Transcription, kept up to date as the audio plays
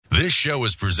This show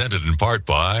is presented in part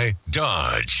by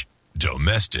Dodge.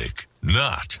 Domestic,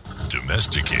 not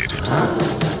domesticated.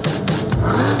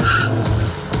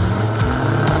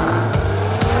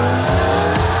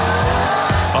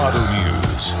 Auto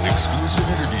news, exclusive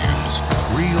interviews,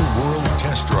 real-world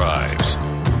test drives.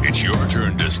 It's your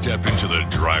turn to step into the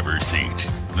driver's seat.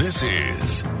 This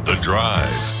is The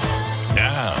Drive.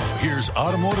 Now, here's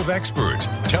automotive expert,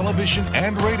 television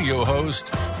and radio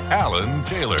host, Alan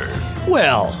Taylor.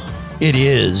 Well, it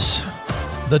is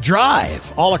The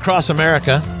Drive all across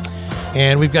America,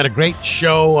 and we've got a great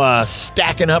show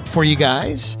stacking up for you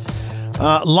guys.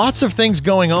 Lots of things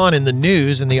going on in the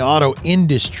news in the auto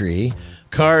industry.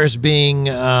 Cars being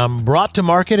brought to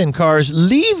market and cars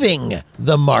leaving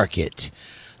the market.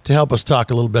 To help us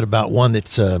talk a little bit about one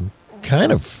that's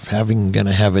kind of going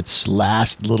to have its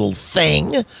last little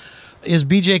thing is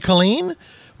BJ Colleen,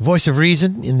 voice of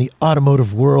reason in the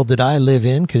automotive world that I live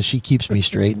in, because she keeps me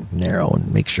straight and narrow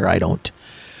and makes sure I don't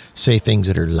say things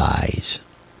that are lies.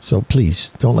 So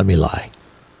please, don't let me lie.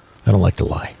 I don't like to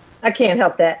lie. I can't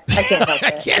help that. I can't help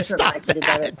that. I can't stop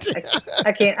that.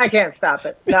 I can't stop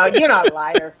it. No, you're not a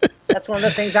liar. That's one of the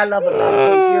things I love about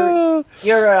you.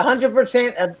 You're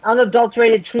 100%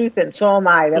 unadulterated truth, and so am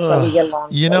I. That's why we get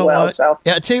along so well. So.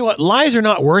 Yeah, I tell you what, lies are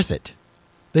not worth it.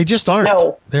 They just aren't.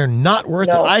 No. They're not worth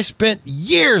it. I spent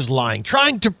years lying,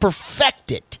 trying to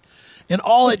perfect it. And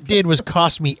all it did was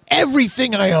cost me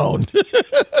everything I owned.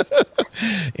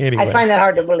 Anyway. I find that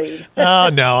hard to believe. Oh,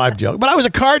 no, I'm joking. But I was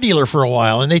a car dealer for a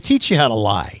while, and they teach you how to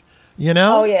lie, you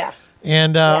know? Oh, yeah.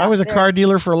 And I was a car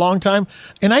dealer for a long time,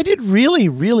 and I did really,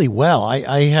 really well.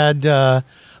 I had a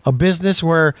business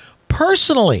where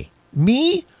personally,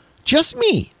 just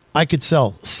me, I could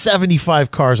sell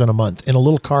 75 cars in a month in a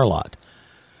little car lot.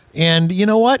 And you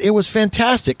know what? It was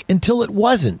fantastic until it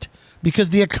wasn't. Because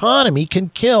the economy can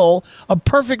kill a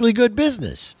perfectly good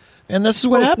business. And this is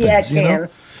what happens, yeah, it can. You know?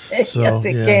 So, yes,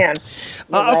 it can.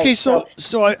 Okay, so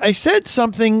I said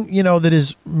something, that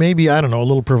is maybe, I don't know, a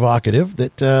little provocative,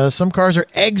 that some cars are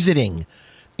exiting.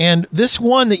 And this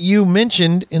one that you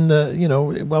mentioned in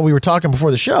the, while we were talking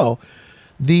before the show,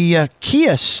 the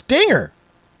Kia Stinger.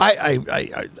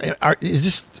 Is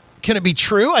this, can it be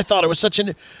true? I thought it was such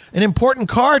an important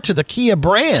car to the Kia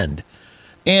brand.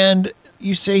 And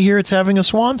you say here it's having a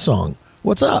swan song.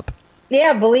 What's up?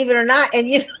 Yeah, believe it or not. And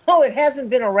it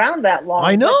hasn't been around that long.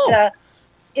 I know. But,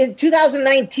 in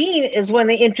 2019 is when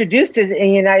they introduced it in the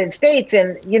United States.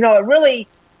 And, it really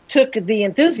took the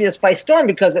enthusiasts by storm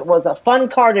because it was a fun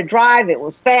car to drive. It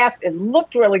was fast. It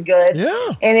looked really good. Yeah.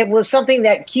 And it was something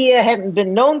that Kia hadn't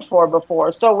been known for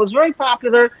before. So it was very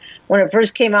popular when it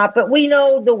first came out. But we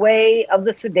know the way of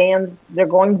the sedans. They're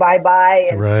going bye-bye.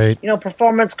 And, right.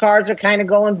 Performance cars are kind of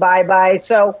going bye-bye.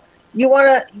 So you want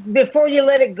to, before you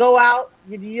let it go out,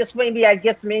 you just maybe, I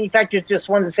guess, the manufacturers just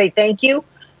wanted to say thank you.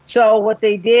 So what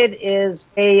they did is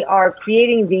they are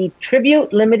creating the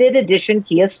Tribute Limited Edition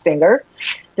Kia Stinger.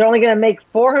 They're only going to make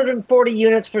 440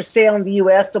 units for sale in the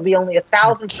U.S. There'll be only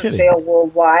 1,000 for sale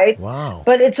worldwide. Wow.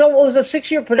 But it was a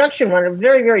 6-year production run.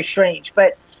 Very, very strange.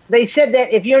 But they said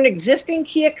that if you're an existing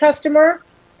Kia customer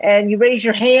and you raise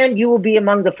your hand, you will be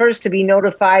among the first to be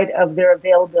notified of their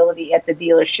availability at the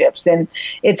dealerships. And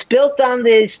it's built on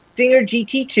the Stinger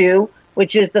GT2,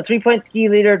 which is the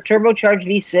 3.3-liter turbocharged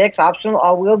V6, optional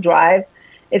all-wheel drive.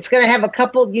 It's going to have a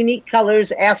couple unique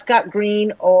colors, ascot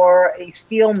green or a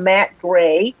steel matte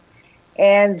gray.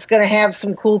 And it's going to have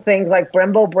some cool things like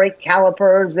Brembo brake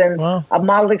calipers and a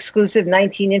model-exclusive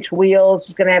 19-inch wheels.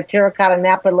 It's going to have terracotta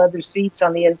Napa leather seats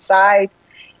on the inside.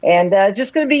 And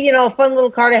just going to be, a fun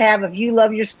little car to have if you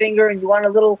love your Stinger and you want a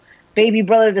little baby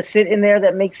brother to sit in there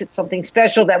that makes it something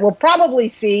special that we'll probably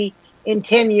see in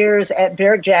 10 years at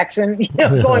Barrett Jackson,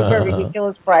 going for a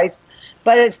ridiculous price.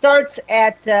 But it starts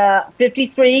at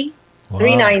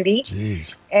 $53,390,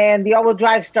 geez. And the all-wheel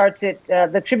drive starts at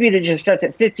the Tribute Edition starts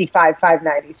at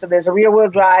 $55,590. So there's a rear-wheel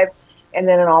drive and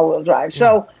then an all-wheel drive.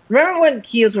 So remember when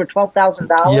Kias were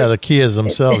 $12,000? Yeah, the Kias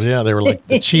themselves. Yeah, they were like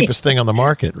the cheapest thing on the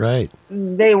market, right?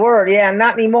 They were, yeah,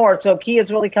 not anymore. So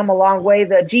Kia's really come a long way.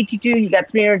 The GT2, you got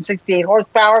 368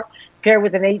 horsepower. Paired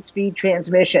with an 8-speed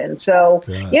transmission. So,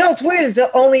 it's weird is that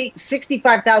only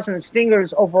 65,000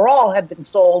 Stingers overall have been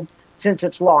sold since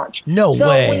its launch. No way. So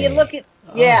when you look at,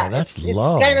 that's it's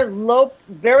low. kind of low,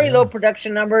 very low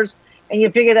production numbers. And you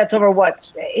figure that's over,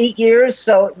 8 years?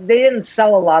 So they didn't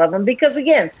sell a lot of them because,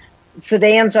 again,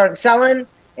 sedans aren't selling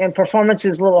and performance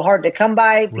is a little hard to come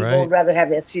by. People would rather have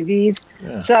SUVs.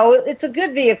 Yeah. So it's a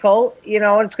good vehicle,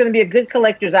 and it's going to be a good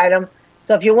collector's item.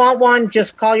 So if you want one,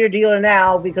 just call your dealer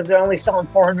now because they're only selling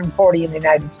 440 in the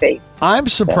United States. I'm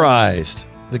surprised.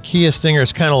 The Kia Stinger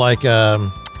is kind of like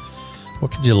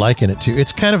what could you liken it to?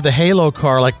 It's kind of the halo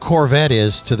car like Corvette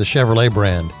is to the Chevrolet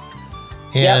brand.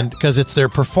 And because it's their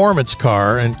performance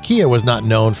car, and Kia was not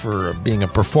known for being a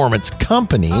performance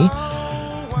company,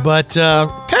 but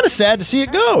kind of sad to see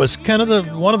it go. It's kind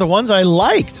of one of the ones I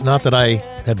liked. Not that I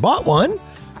had bought one,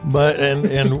 but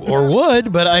or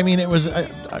would, but I mean, it was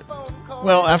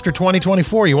well, after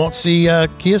 2024, you won't see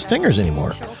Kia Stingers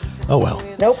anymore. Oh well.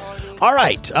 Nope. All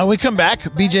right, we come back.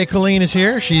 BJ Colleen is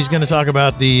here. She's going to talk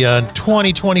about the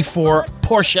 2024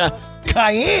 Porsche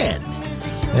Cayenne.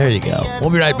 There you go. We'll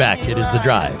be right back. It is The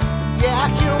Drive. Yeah,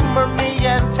 humor me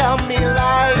and tell me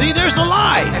lies. See, there's the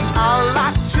lies. And I'll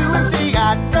lie to and say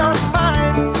I don't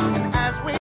mind. And as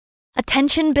we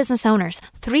Attention business owners,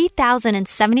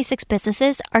 3,076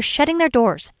 businesses are shutting their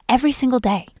doors every single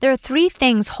day. There are 3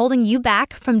 things holding you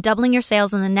back from doubling your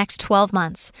sales in the next 12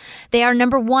 months. They are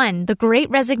number 1, the Great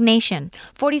Resignation.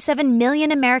 47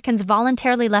 million Americans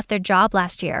voluntarily left their job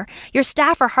last year. Your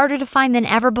staff are harder to find than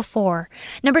ever before.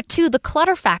 Number 2, the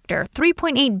clutter factor.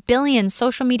 3.8 billion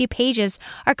social media pages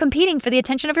are competing for the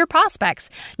attention of your prospects.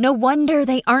 No wonder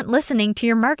they aren't listening to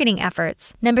your marketing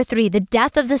efforts. Number 3, the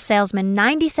death of the salesman.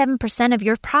 97% of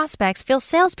your prospects feel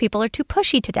salespeople are too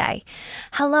pushy today.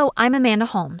 Hello, I'm Amanda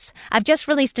Holmes. I've just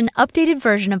released an updated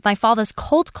version of my father's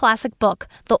cult classic book,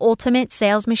 The Ultimate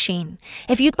Sales Machine.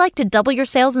 If you'd like to double your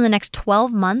sales in the next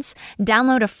 12 months,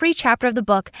 download a free chapter of the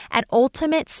book at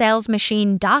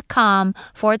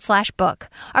ultimatesalesmachine.com/book.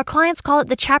 Our clients call it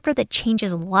the chapter that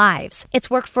changes lives.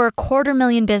 It's worked for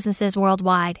 250,000 businesses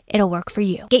worldwide. It'll work for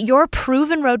you. Get your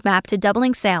proven roadmap to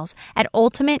doubling sales at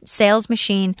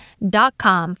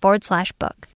ultimatesalesmachine.com/book.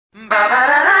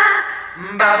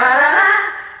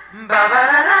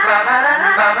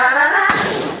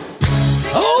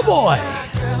 Oh, boy.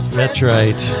 That's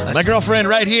right. My girlfriend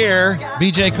right here,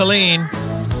 BJ Colleen.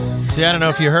 See, I don't know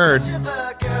if you heard,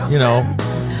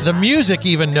 the music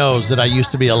even knows that I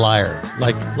used to be a liar,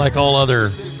 like all other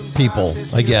people,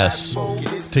 I guess,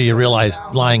 till you realize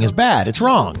lying is bad. It's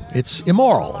wrong. It's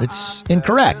immoral. It's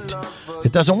incorrect.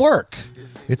 It doesn't work.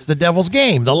 It's the devil's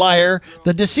game. The liar,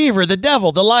 the deceiver, the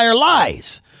devil, the liar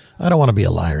lies. I don't want to be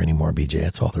a liar anymore, BJ.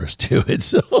 That's all there is to it.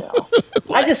 So,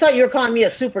 I just thought you were calling me a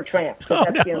super tramp.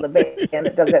 That's the end of the band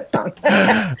that does that song.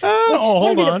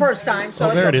 hold on. The first time.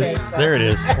 So there it okay, is. so. There it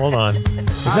is. Hold on.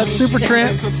 Is that super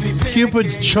tramp?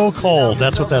 Cupid's chokehold.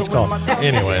 That's what that's called.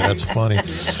 Anyway, that's funny.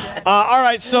 All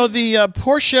right. So the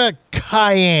Porsche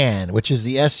Cayenne, which is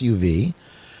the SUV.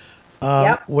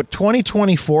 What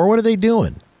 2024? What are they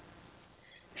doing?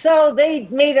 So they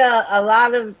made a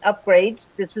lot of upgrades.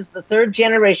 This is the 3rd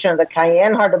generation of the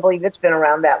Cayenne. Hard to believe it's been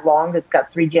around that long. It's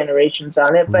got 3 generations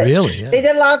on it. But really? Yeah. They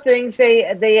did a lot of things.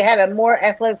 They had a more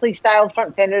athletically styled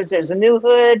front fenders. There's a new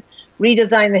hood,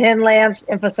 redesigned the headlamps,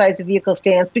 emphasized the vehicle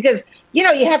stance. Because, you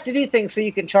have to do things so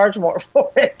you can charge more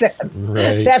for it. That's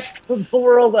the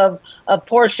world of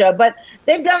Porsche. But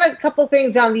they've done a couple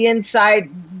things on the inside.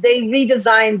 They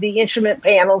redesigned the instrument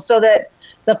panel so that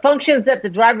the functions that the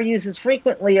driver uses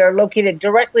frequently are located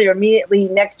directly or immediately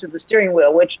next to the steering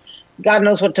wheel, which God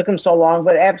knows what took them so long,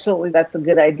 but absolutely that's a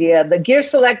good idea. The gear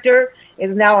selector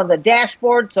is now on the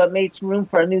dashboard, so it made some room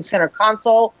for a new center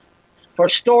console for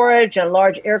storage and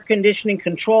large air conditioning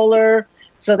controller.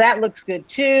 So that looks good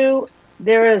too.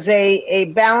 There is a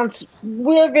balance,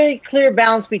 very clear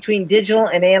balance between digital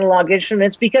and analog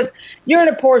instruments because you're in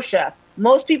a Porsche.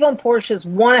 Most people in Porsches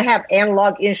want to have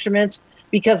analog instruments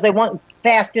because they want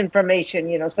fast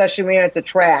information, especially when you're at the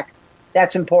track.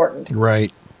 That's important.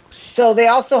 Right. So they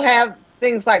also have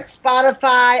things like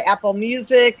Spotify, Apple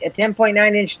Music, a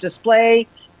 10.9-inch display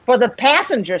for the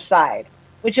passenger side,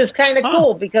 which is kind of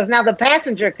cool because now the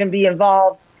passenger can be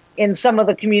involved in some of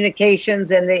the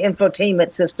communications and the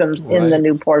infotainment systems in the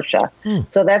new Porsche.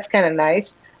 So that's kind of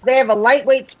nice. They have a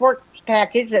lightweight sport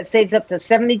package that saves up to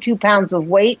 72 pounds of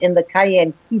weight in the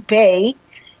Cayenne Coupe.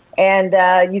 And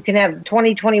you can have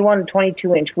 20, 21, and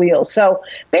 22-inch wheels. So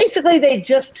basically, they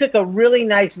just took a really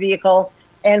nice vehicle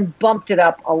and bumped it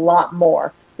up a lot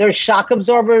more. There's shock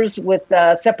absorbers with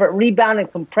separate rebound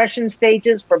and compression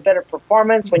stages for better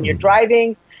performance when you're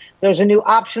driving. There's a new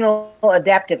optional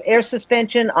adaptive air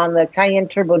suspension on the Cayenne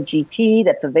Turbo GT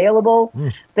that's available.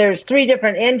 There's 3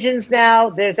 different engines now.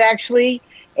 There's actually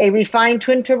a refined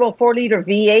twin-turbo 4-liter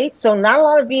V8. So not a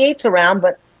lot of V8s around,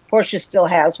 but Porsche still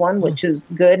has one, which is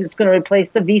good. It's going to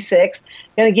replace the V6.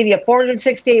 Going to give you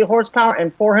 468 horsepower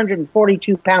and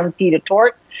 442 pound-feet of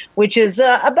torque, which is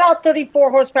about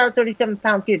 34 horsepower, 37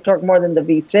 pound-feet of torque more than the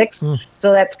V6.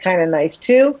 So that's kind of nice,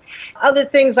 too. Other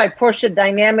things like Porsche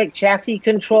Dynamic Chassis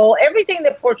Control, everything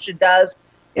that Porsche does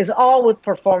is all with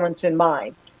performance in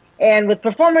mind. And with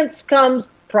performance comes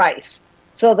price.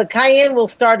 So the Cayenne will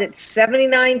start at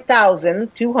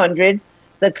 $79,200.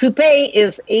 The coupe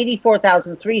is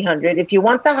 $84,300. If you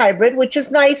want the hybrid, which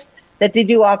is nice that they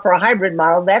do offer a hybrid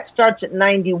model, that starts at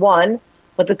 $91,000,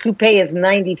 but the coupe is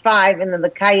 $95,000, and then the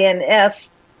Cayenne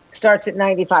S starts at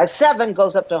 $95,700,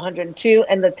 goes up to $102,000,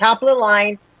 and the top of the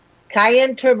line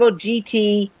Cayenne Turbo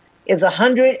GT is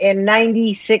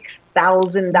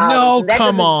 $196,000. No,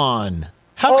 come on.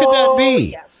 How could that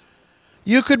be? Yes.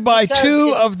 You could buy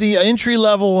two of the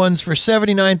entry-level ones for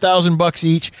 $79,000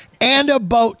 each and a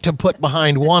boat to put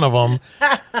behind one of them.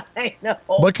 I know.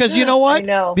 Because you know what? I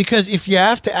know. Because if you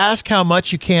have to ask how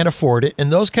much, you can't afford it.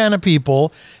 And those kind of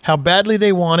people, how badly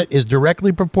they want it is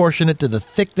directly proportionate to the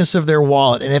thickness of their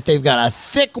wallet. And if they've got a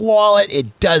thick wallet,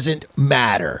 it doesn't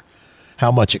matter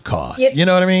how much it costs. You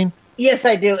know what I mean? Yes,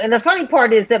 I do. And the funny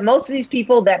part is that most of these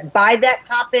people that buy that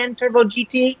top-end Turbo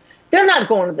GT, they're not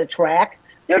going to the track.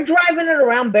 They're driving it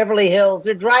around Beverly Hills.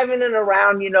 They're driving it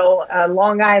around,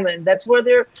 Long Island. That's where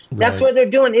they're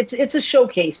doing. It's a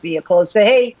showcase vehicle. It's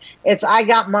hey, I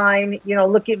got mine.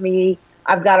 Look at me.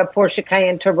 I've got a Porsche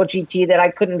Cayenne Turbo GT that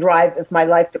I couldn't drive if my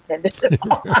life depended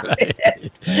on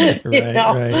it.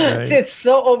 Right. It's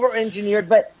so over-engineered.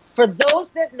 But for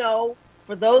those that know,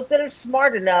 for those that are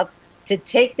smart enough to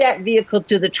take that vehicle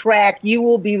to the track, you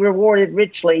will be rewarded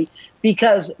richly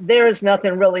because there is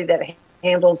nothing really that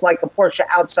handles like a Porsche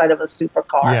outside of a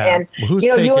supercar. Yeah. And,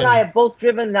 Well, you and I have both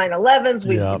driven 911s.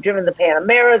 We've driven the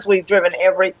Panameras. We've driven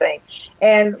everything.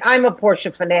 And I'm a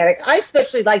Porsche fanatic. I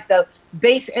especially like the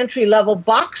base entry-level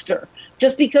Boxster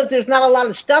just because there's not a lot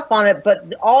of stuff on it,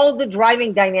 but all the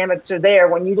driving dynamics are there.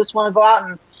 When you just want to go out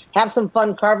and have some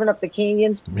fun carving up the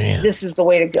canyons, this is the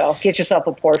way to go. Get yourself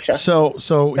a Porsche.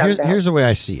 So here's the way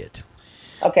I see it.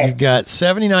 Okay. You've got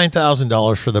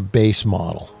 $79,000 for the base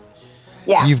model.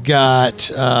 Yeah. You've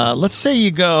got, let's say you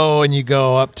go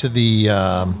up to the,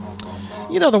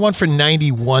 the one for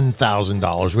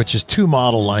 $91,000, which is two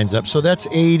model lines up. So that's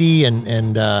 80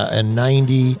 and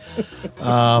 90.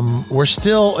 I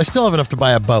still have enough to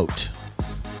buy a boat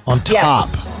on top,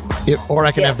 or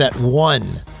I can have that one.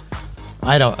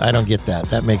 I don't get that.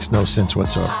 That makes no sense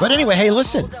whatsoever. But anyway, hey,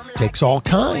 listen, takes all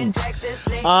kinds.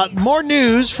 More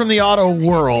news from the auto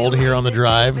world here on The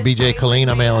Drive. BJ Colleen,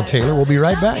 I'm Alan Taylor. We'll be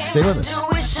right back. Stay with us.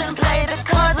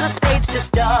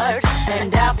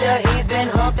 And after he's been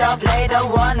hooked, I'll play the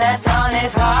one that's on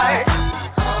his heart.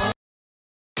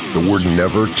 The word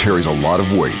never carries a lot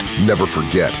of weight. Never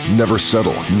forget, never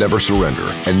settle, never surrender.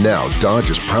 And now Dodge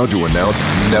is proud to announce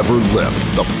Never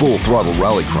Lift, the full throttle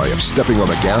rally cry of stepping on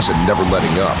the gas and never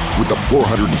letting up. With the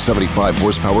 475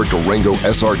 horsepower Durango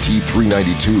SRT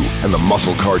 392 and the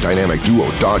muscle car dynamic duo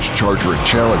Dodge Charger and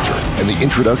Challenger, and the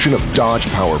introduction of Dodge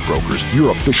Power Brokers,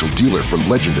 your official dealer for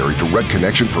legendary direct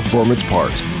connection performance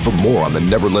parts. For more on the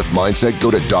Never Lift mindset,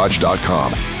 go to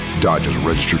Dodge.com. Dodge is a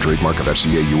registered trademark of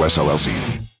FCA US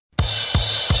LLC.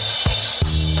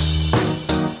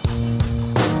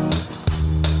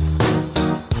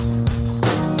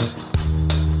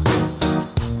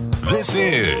 This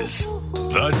is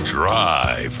The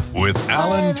Drive with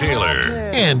Alan Taylor.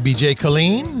 And BJ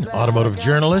Colleen, automotive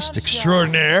journalist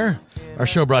extraordinaire. Our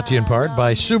show brought to you in part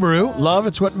by Subaru. Love,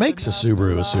 it's what makes a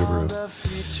Subaru a Subaru.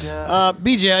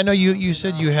 BJ, I know you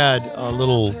said you had a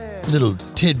little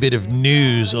tidbit of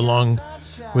news along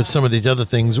with some of these other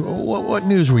things. What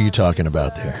news were you talking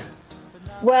about there?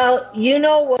 Well, you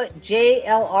know what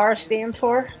JLR stands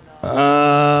for?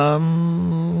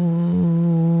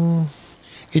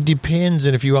 It depends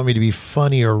on if you want me to be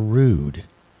funny or rude.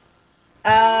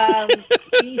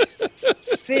 Be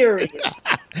serious.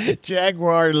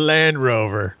 Jaguar Land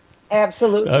Rover.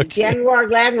 Absolutely. Okay. Jaguar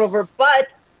Land Rover, but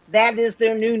that is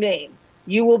their new name.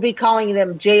 You will be calling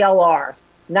them JLR,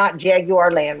 not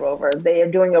Jaguar Land Rover. They are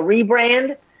doing a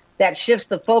rebrand that shifts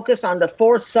the focus onto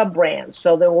 4 sub-brands.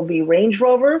 So there will be Range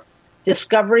Rover,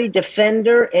 Discovery,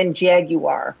 Defender, and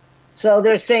Jaguar. So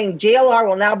they're saying JLR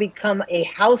will now become a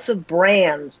house of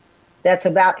brands that's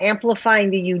about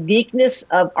amplifying the uniqueness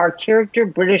of our character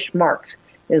British marks,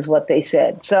 is what they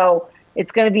said. So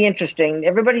it's going to be interesting.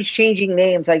 Everybody's changing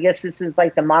names. I guess this is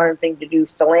like the modern thing to do,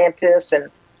 Stellantis and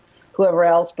whoever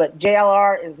else. But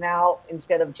JLR is now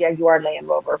instead of Jaguar Land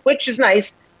Rover, which is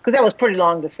nice because that was pretty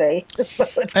long to say. So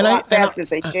it's a lot faster to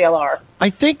say JLR. I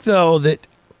think, though, that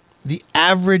the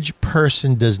average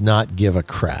person does not give a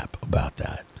crap about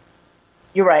that.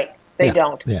 You're right. They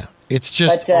don't. Yeah. It's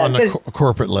just on the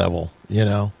corporate level,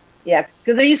 Yeah. Because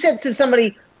if you said to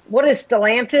somebody, what is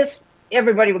Stellantis?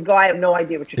 Everybody would go, I have no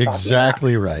idea what you're talking about.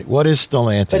 Exactly right. What is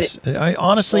Stellantis?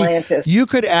 Honestly, Stellantis. You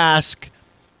could ask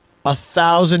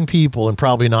 1,000 people and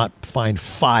probably not find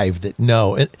 5 that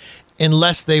know,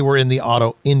 unless they were in the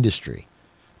auto industry.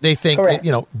 They think, Correct.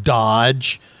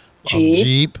 Dodge,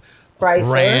 Jeep,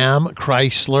 Chrysler. Ram,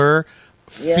 Chrysler,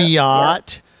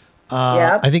 Fiat.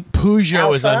 I think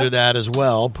Peugeot is Alfa. under that as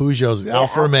well. Peugeot's Alfa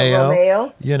Alfa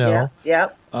Romeo.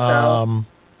 Yep.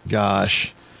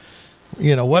 Gosh.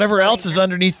 Whatever else is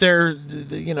underneath there,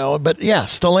 but yeah,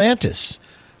 Stellantis.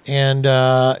 And,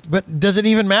 but does it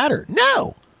even matter?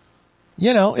 No.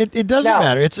 It doesn't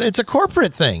matter. It's a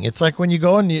corporate thing. It's like when you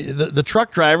go and the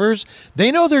truck drivers,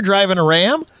 they know they're driving a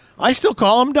Ram. I still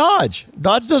call them Dodge.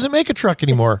 Dodge doesn't make a truck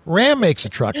anymore. Ram makes a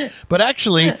truck. But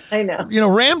actually, I know.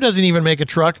 Ram doesn't even make a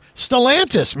truck.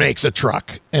 Stellantis makes a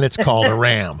truck, and it's called a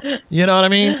Ram. You know what I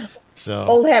mean? So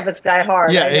Old habits die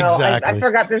hard. Yeah, I know. exactly. I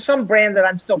forgot. There's some brand that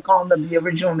I'm still calling them the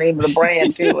original name of the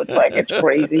brand too. It's like it's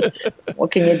crazy. What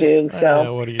can you do?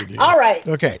 So what do you do? All right.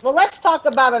 Okay. Well, let's talk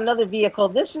about another vehicle.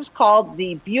 This is called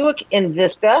the Buick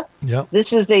Envista. Yep.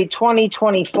 This is a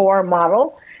 2024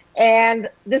 model, and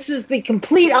this is the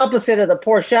complete opposite of the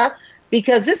Porsche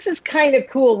because this is kind of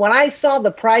cool. When I saw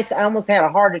the price, I almost had a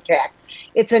heart attack.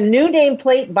 It's a new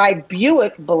nameplate by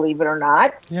Buick, believe it or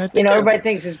not. Yeah, I think everybody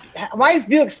thinks, why is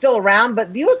Buick still around?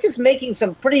 But Buick is making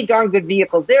some pretty darn good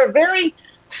vehicles. They're a very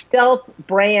stealth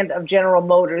brand of General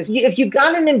Motors. If you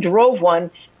got in and drove one,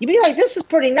 you'd be like, this is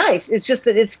pretty nice. It's just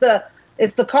that it's the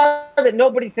car that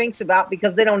nobody thinks about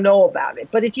because they don't know about it.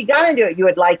 But if you got into it, you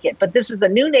would like it. But this is the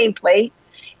new nameplate,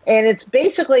 and it's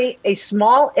basically a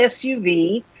small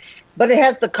SUV, but it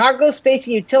has the cargo space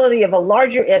and utility of a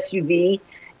larger SUV.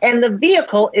 And the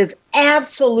vehicle is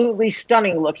absolutely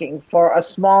stunning looking for a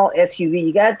small SUV.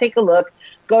 You got to take a look.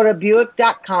 Go to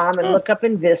Buick.com and look up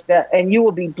Envista, and you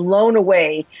will be blown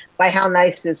away by how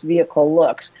nice this vehicle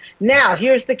looks. Now,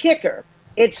 here's the kicker.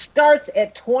 It starts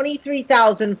at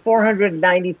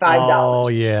 $23,495. Oh,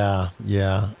 yeah.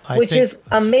 Which is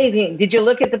amazing. Did you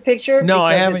look at the picture? No,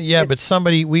 I Because haven't yet, but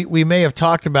somebody, we may have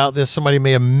talked about this. Somebody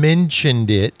may have mentioned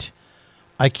it.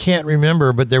 I can't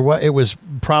remember, but it was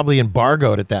probably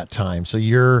embargoed at that time. So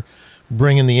you're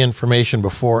bringing the information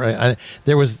before.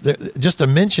 There was just a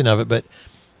mention of it, but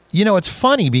it's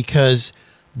funny because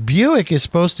Buick is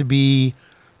supposed to be,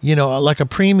 like a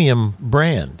premium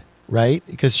brand, right?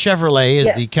 Because Chevrolet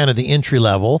is the kind of the entry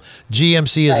level.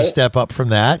 GMC is a step up from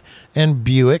that, and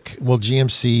Buick,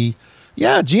 GMC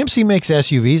makes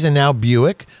SUVs, and now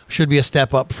Buick should be a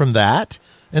step up from that,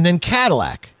 and then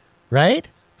Cadillac, right?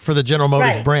 For the General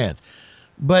Motors brands.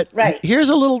 But here's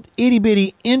a little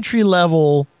itty-bitty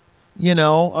entry-level, I don't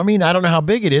know how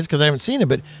big it is because I haven't seen it,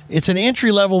 but it's an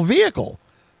entry-level vehicle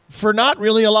for not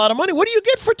really a lot of money. What do you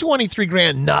get for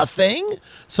 $23,000? Nothing.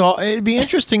 So it'd be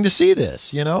interesting to see this,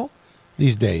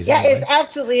 these days. Yeah, anyway. It's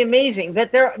absolutely amazing.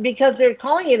 But because they're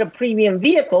calling it a premium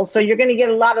vehicle, so you're going to get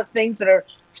a lot of things that are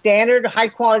standard,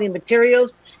 high-quality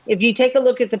materials. If you take a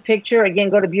look at the picture, again,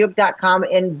 go to Buick.com,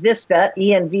 Envista,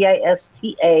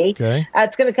 E-N-V-I-S-T-A. Okay.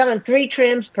 It's going to come in 3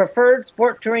 trims, Preferred,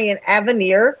 Sport Touring, and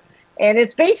Avenir. And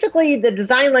it's basically the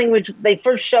design language they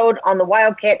first showed on the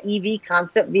Wildcat EV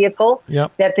concept vehicle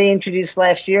that they introduced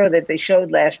last year, that they showed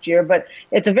last year. But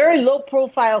it's a very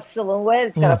low-profile silhouette.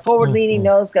 It's got a forward-leaning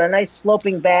nose, got a nice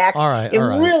sloping back. All right.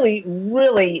 Really,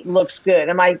 really looks good.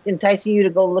 Am I enticing you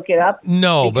to go look it up?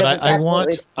 No, but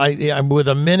I'm with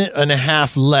a minute and a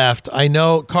half left. I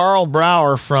know Carl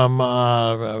Brower from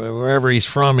wherever he's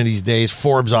from in these days,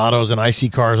 Forbes Autos and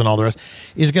IC Cars and all the rest,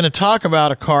 is going to talk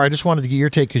about a car. I just wanted to get your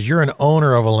take because you're an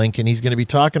owner of a Lincoln. He's going to be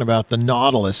talking about the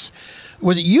Nautilus.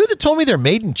 Was it you that told me they're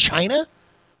made in China?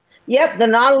 Yep, the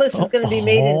Nautilus is going to be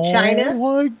made in China.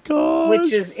 Oh, my God.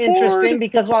 Which is interesting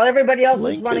because while everybody else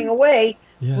is running away,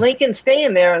 Lincoln's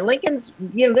staying there. And Lincoln's,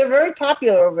 they're very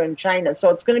popular over in China. So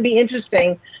it's going to be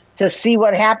interesting to see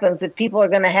what happens if people are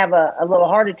going to have a little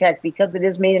heart attack because it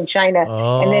is made in China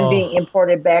and then being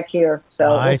imported back here.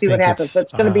 So we'll see what happens. But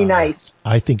it's going to be nice.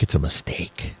 I think it's a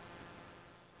mistake.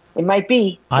 It might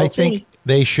be. I think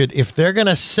they should, if they're going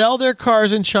to sell their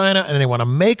cars in China and they want to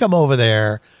make them over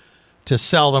there to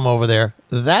sell them over there,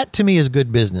 that to me is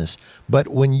good business. But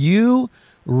when you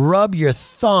rub your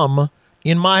thumb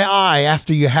in my eye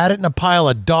after you had it in a pile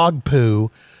of dog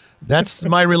poo, that's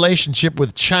my relationship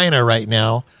with China right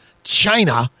now.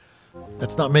 China,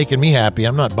 that's not making me happy.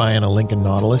 I'm not buying a Lincoln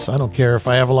Nautilus. I don't care if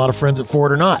I have a lot of friends at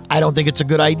Ford or not. I don't think it's a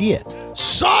good idea.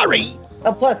 Sorry.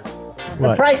 Plus,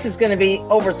 the price is going to be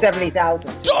over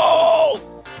 $70,000. Oh!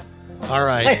 All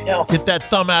right. I know. Get that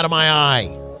thumb out of my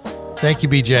eye. Thank you,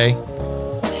 BJ.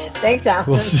 Thanks, Al.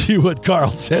 We'll see what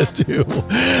Carl says, too.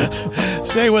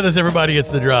 Stay with us, everybody. It's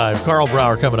The Drive. Carl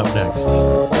Brower coming up next.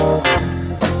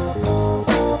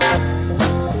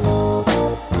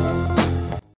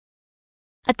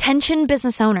 Attention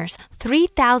business owners,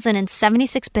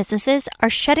 3,076 businesses are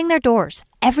shutting their doors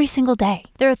every single day.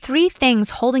 There are 3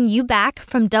 things holding you back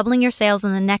from doubling your sales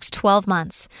in the next 12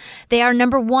 months. They are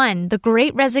number 1, the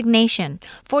Great Resignation.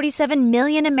 47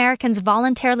 million Americans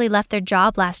voluntarily left their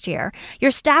job last year.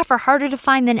 Your staff are harder to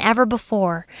find than ever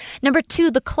before. Number 2,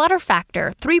 the clutter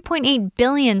factor. 3.8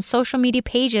 billion social media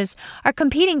pages are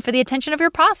competing for the attention of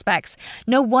your prospects.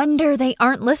 No wonder they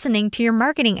aren't listening to your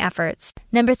marketing efforts.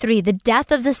 Number 3, the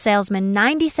death of the salesman.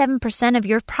 97% of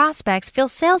your prospects feel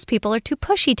salespeople are too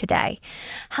pushy today.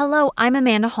 Hello, I'm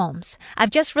Amanda Holmes.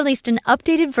 I've just released an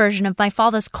updated version of my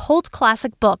father's cult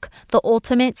classic book, The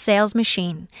Ultimate Sales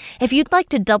Machine. If you'd like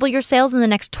to double your sales in the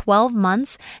next 12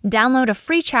 months, download a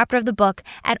free chapter of the book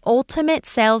at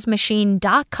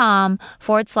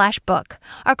ultimatesalesmachine.com/book.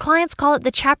 Our clients call it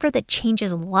the chapter that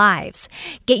changes lives.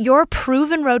 Get your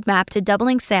proven roadmap to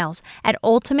doubling sales at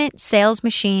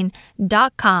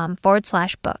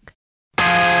ultimatesalesmachine.com/book.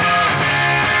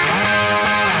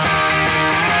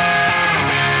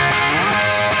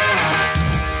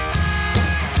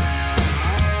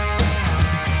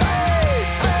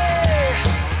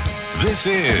 This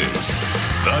is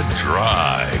The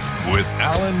Drive with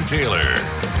Alan Taylor.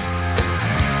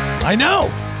 I know.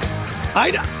 I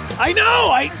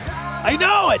know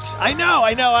it. I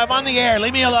know. I'm on the air.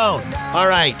 Leave me alone. All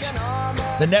right.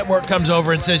 The network comes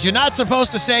over and says, you're not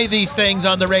supposed to say these things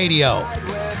on the radio.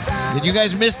 Did you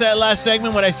guys miss that last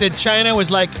segment when I said China was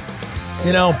like,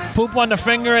 poop on the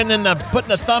finger and then putting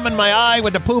the thumb in my eye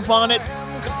with the poop on it?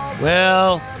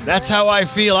 Well, that's how I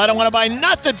feel. I don't want to buy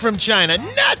nothing from China.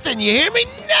 Nothing. You hear me?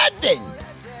 Nothing.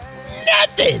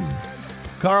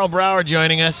 Carl Brower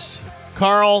joining us.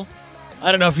 Carl, I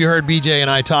don't know if you heard BJ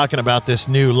and I talking about this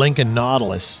new Lincoln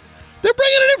Nautilus. They're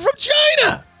bringing it in from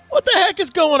China. What the heck is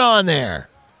going on there?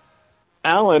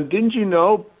 Alan, didn't you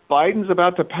know Biden's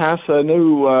about to pass a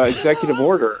new executive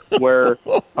order where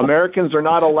Americans are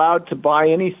not allowed to buy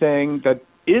anything that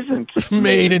isn't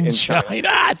made in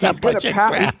China. It's a bunch of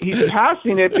crap. He's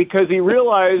passing it because he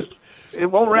realized it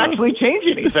won't actually change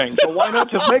anything. So why not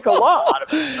just make a law out of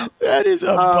it? That is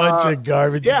a bunch of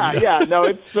garbage. Yeah. No,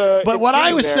 it's. But what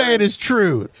I was saying is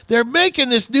true. They're making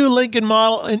this new Lincoln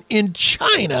model in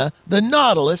China, the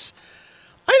Nautilus.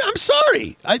 I'm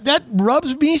sorry. That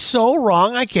rubs me so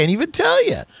wrong, I can't even tell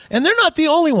you. And they're not the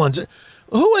only ones.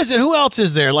 Who is it? Who else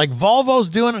is there? Like Volvo's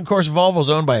doing it. Of course, Volvo's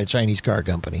owned by a Chinese car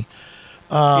company.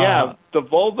 The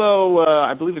Volvo,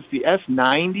 I believe it's the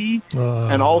S90,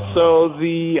 and also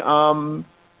the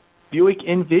Buick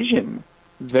Envision.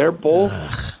 They're both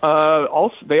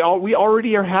we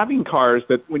already are having cars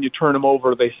that when you turn them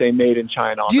over, they say made in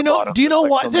China. Do you know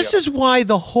why? This is why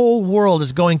the whole world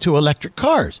is going to electric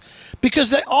cars,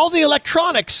 because all the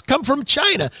electronics come from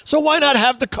China. So why not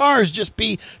have the cars just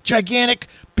be gigantic,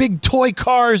 big toy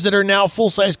cars that are now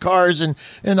full-size cars and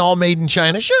all made in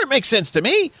China? Sure, it makes sense to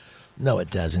me. No, it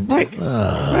doesn't. Right.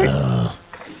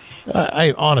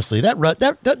 I honestly, that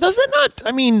does that not?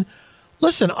 I mean,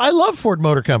 listen, I love Ford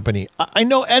Motor Company. I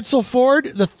know Edsel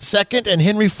Ford the second and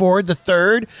Henry Ford the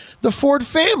third, the Ford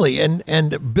family,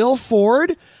 and Bill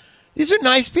Ford. These are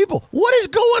nice people. What is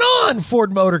going on,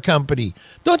 Ford Motor Company?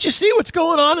 Don't you see what's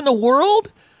going on in the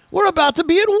world? We're about to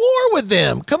be at war with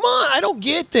them. Come on, I don't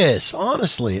get this.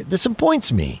 Honestly, it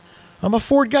disappoints me. I'm a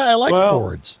Ford guy. I like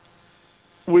Fords.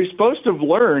 We're supposed to have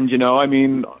learned, I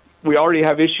mean, we already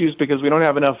have issues because we don't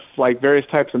have enough, various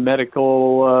types of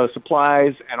medical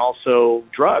supplies and also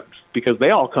drugs, because they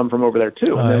all come from over there,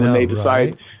 too. And then when they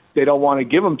decide they don't want to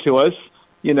give them to us,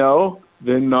 then all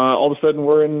of a sudden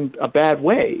we're in a bad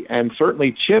way. And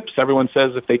certainly chips, everyone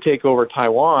says if they take over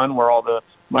Taiwan, where all the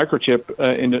microchip,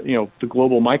 the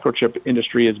global microchip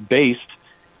industry is based,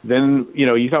 then,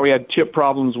 you thought we had chip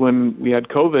problems when we had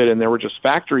COVID and there were just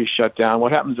factories shut down.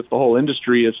 What happens if the whole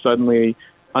industry is suddenly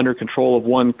under control of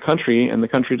one country and the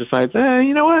country decides,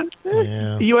 you know what?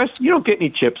 The U.S., you don't get any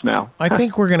chips now. I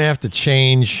think we're going to have to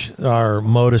change our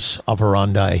modus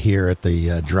operandi here at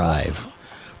the Drive.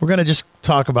 We're going to just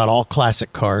talk about all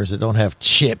classic cars that don't have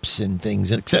chips and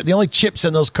things. Except the only chips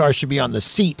in those cars should be on the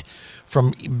seat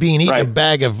from being eaten a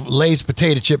bag of Lay's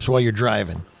potato chips while you're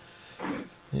driving.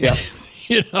 Yeah.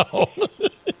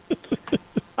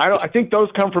 I think those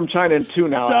come from China too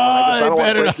now. I don't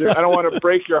want to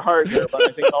break your heart here, but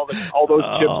I think all those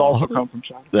chips also come from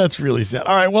China. That's really sad.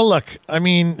 All right, well, look, I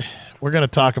mean, we're going to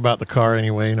talk about the car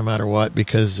anyway, no matter what,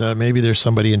 because maybe there's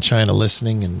somebody in China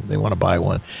listening and they want to buy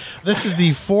one. This is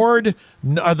the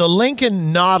the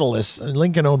Lincoln Nautilus,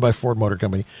 Lincoln owned by Ford Motor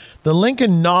Company. The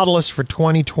Lincoln Nautilus for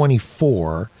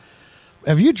 2024.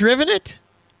 Have you driven it?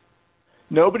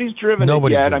 Nobody's driven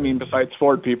it yet. I mean, besides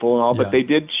Ford people and all, but they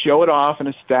did show it off in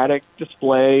a static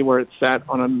display where it sat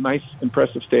on a nice,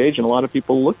 impressive stage, and a lot of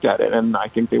people looked at it, and I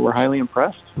think they were highly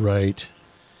impressed. Right.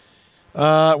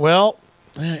 Well,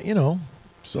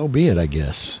 so be it, I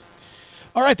guess.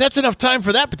 All right, that's enough time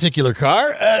for that particular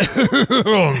car.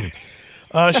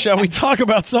 Shall we talk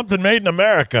about something made in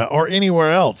America or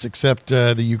anywhere else except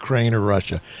the Ukraine or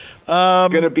Russia?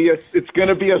 It's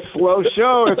gonna be a slow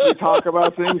show if we talk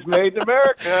about things made in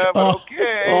America. But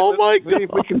okay. Oh my God! See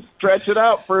if we can stretch it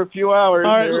out for a few hours.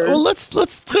 All right. Well, let's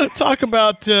talk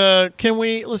about.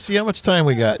 Let's see how much time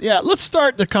we got. Yeah, let's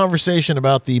start the conversation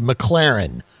about the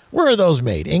McLaren. Where are those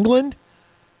made? England.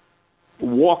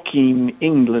 Woking,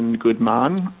 England, good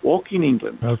man. Woking,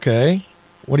 England. Okay.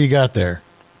 What do you got there?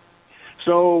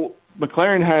 So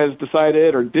McLaren has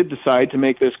did decide to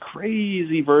make this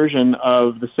crazy version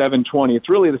of the 720. It's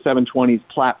really the 720's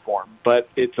platform, but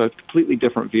it's a completely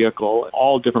different vehicle,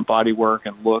 all different bodywork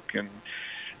and look, and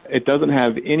it doesn't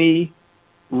have any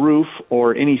roof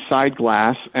or any side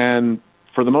glass, and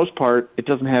for the most part, it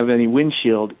doesn't have any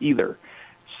windshield either.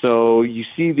 So you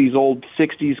see these old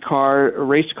 60s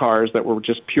race cars that were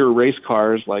just pure race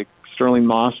cars like Sterling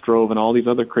Moss drove and all these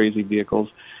other crazy vehicles.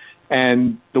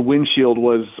 And the windshield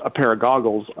was a pair of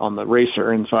goggles on the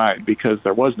racer inside because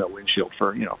there was no windshield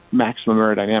for, maximum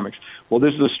aerodynamics. Well,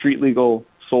 this is a street legal,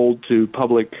 sold to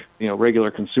public,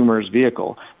 regular consumers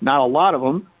vehicle. Not a lot of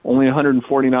them, only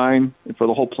 149 for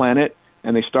the whole planet,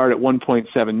 and they start at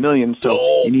 1.7 million.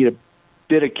 So you need a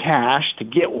bit of cash to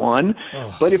get one.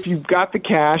 Oh. But if you've got the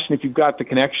cash and if you've got the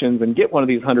connections and get one of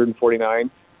these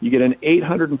 149, you get an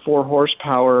 804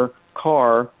 horsepower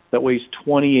car that weighs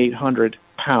 2,800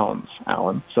 pounds,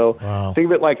 Alan. So think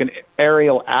of it like an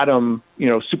Ariel Atom,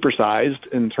 supersized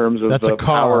in terms of the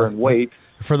power and weight.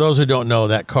 For those who don't know,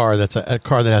 that's a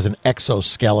car that has an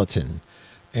exoskeleton,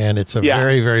 and it's a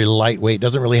very, very lightweight.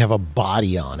 Doesn't really have a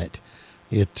body on it.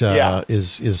 It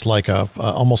is like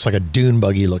almost like a dune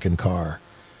buggy looking car.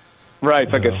 Right,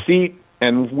 it's like a seat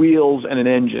and wheels and an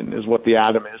engine is what the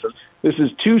Atom is. This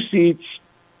is 2 seats,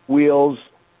 wheels,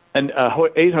 an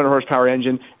 800 horsepower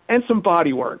engine, and some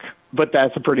body work. But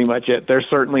that's pretty much it. There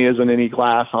certainly isn't any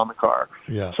glass on the car.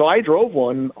 Yeah. So I drove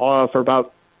one for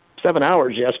about 7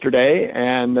 hours yesterday,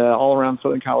 and all around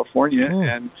Southern California,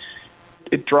 and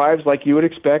it drives like you would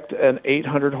expect an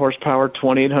 800 horsepower,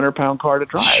 2,800 pound car to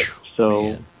drive.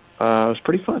 So it was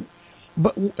pretty fun.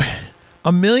 But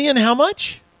 $1 million, how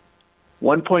much?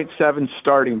 1.7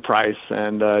 starting price,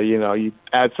 and you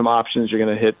add some options, you're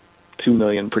going to hit $2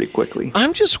 million pretty quickly.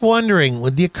 I'm just wondering,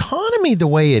 with the economy the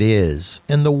way it is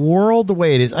and the world the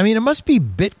way it is, I mean, it must be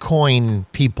Bitcoin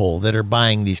people that are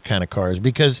buying these kind of cars,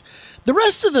 because the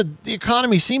rest of the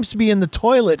economy seems to be in the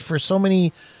toilet for so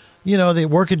many, the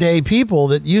workaday people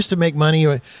that used to make money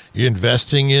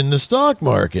investing in the stock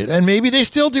market. And maybe they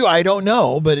still do. I don't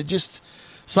know, but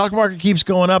stock market keeps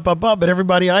going up, but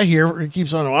everybody I hear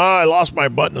keeps on, I lost my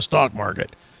butt in the stock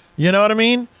market. You know what I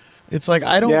mean? It's like,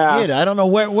 I don't get it. I don't know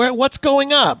what's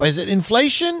going up. Is it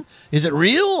inflation? Is it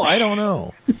real? I don't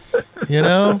know.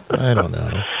 I don't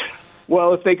know.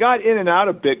 Well, if they got in and out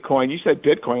of Bitcoin, you said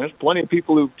Bitcoin, there's plenty of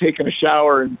people who've taken a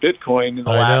shower in Bitcoin in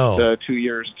the last 2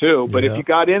 years too. But if you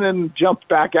got in and jumped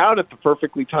back out at the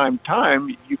perfectly timed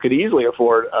time, you could easily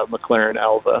afford a McLaren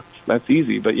Elva. That's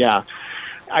easy. But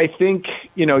I think,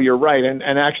 you're right. And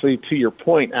actually, to your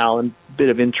point, Alan, bit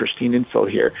of interesting info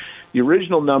here. The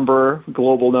original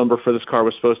global number for this car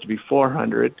was supposed to be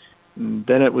 400, and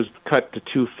then it was cut to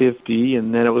 250,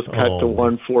 and then it was cut to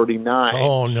 149.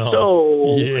 Oh, no.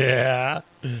 So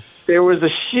there was a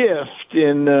shift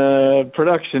in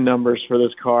production numbers for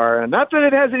this car, and not that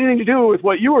it has anything to do with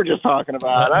what you were just talking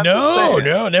about.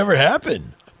 No, never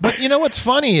happened. But what's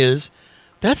funny is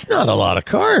that's not a lot of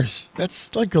cars.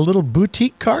 That's like a little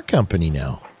boutique car company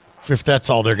now, if that's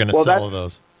all they're going to sell of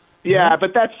those. Yeah,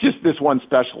 but that's just this one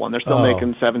special one. They're still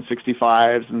making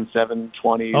 765s and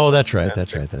 720s. Oh, that's right.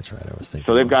 That's right. I was thinking.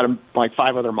 So they've got like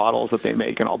 5 other models that they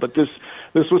make and all. But this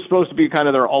was supposed to be kind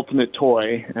of their ultimate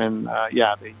toy, and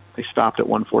they stopped at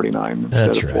 149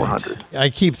 instead of 400.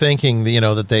 I keep thinking,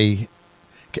 that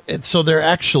they're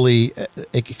actually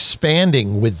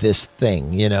expanding with this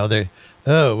thing. The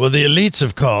elites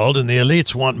have called, and the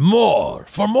elites want more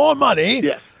for more money.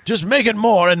 Yes. Just make it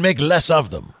more and make less of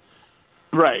them.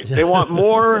 Right. They want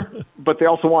more, but they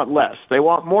also want less. They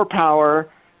want more power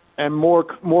and more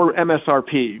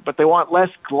MSRP, but they want less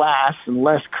glass and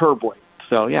less curb weight.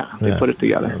 So, they put it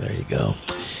together. Oh, there you go.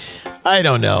 I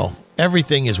don't know.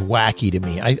 Everything is wacky to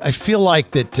me. I feel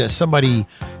like that somebody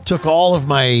took all of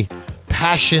my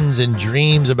passions and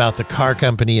dreams about the car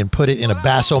company and put it in a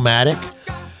Bass-O-Matic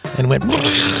and went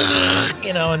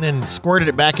and then squirted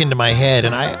it back into my head.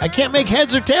 And I can't make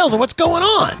heads or tails of what's going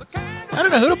on. I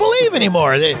don't know who to believe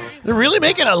anymore. They're really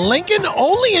making a Lincoln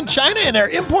only in China and they're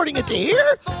importing it to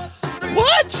here?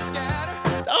 What?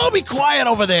 Oh, be quiet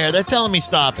over there. They're telling me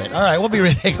stop it. All right, we'll be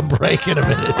ready to take a break in a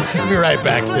minute. We'll be right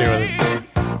back. Stay with us.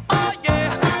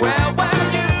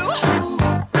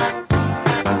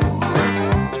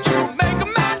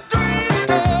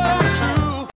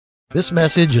 This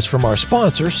message is from our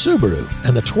sponsor, Subaru,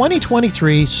 and the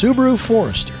 2023 Subaru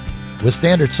Forester. With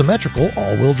standard symmetrical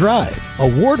all-wheel drive,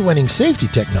 award-winning safety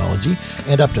technology,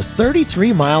 and up to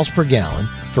 33 miles per gallon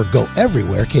for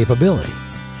go-everywhere capability.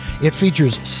 It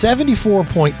features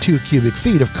 74.2 cubic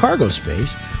feet of cargo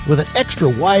space with an extra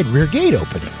wide rear gate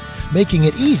opening, making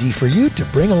it easy for you to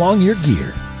bring along your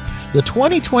gear. The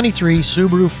 2023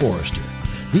 Subaru Forester,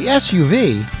 the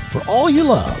SUV for all you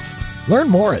love. Learn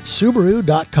more at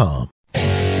Subaru.com.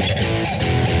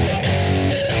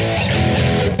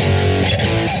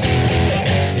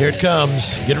 Here it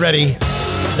comes. Get ready.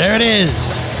 There it is.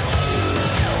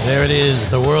 There it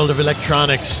is. The world of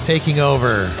electronics taking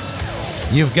over.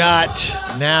 You've got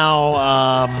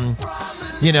now,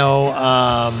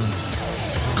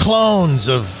 clones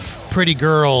of pretty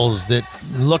girls that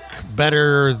look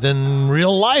better than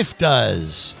real life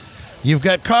does. You've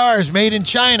got cars made in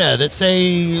China that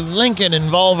say Lincoln and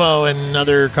Volvo and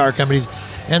other car companies,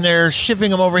 and they're shipping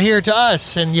them over here to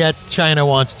us, and yet China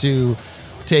wants to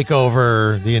take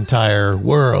over the entire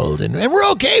world, and we're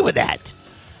okay with that.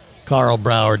 Carl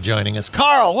Brower joining us.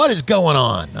 Carl, what is going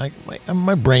on?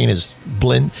 My brain is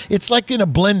it's like in a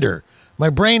blender. My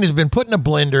brain has been put in a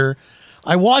blender.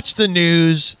 I watch the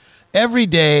news every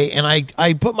day, and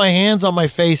I put my hands on my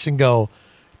face and go,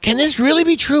 can this really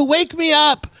be true? Wake me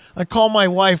up. I call my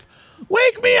wife,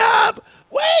 wake me up!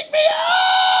 Wake me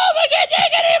up! I can't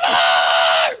take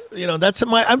anymore! That's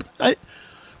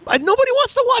nobody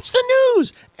wants to watch the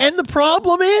news. And the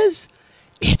problem is,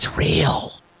 it's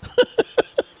real.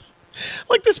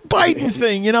 Like this Biden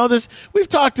thing, we've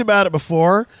talked about it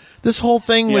before. This whole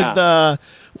thing with,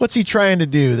 what's he trying to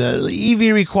do? The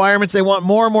EV requirements, they want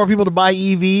more and more people to buy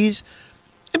EVs.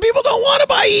 And people don't want to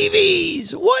buy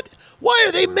EVs. Why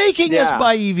are they making us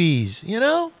buy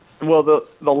EVs, Well,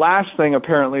 the last thing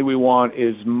apparently we want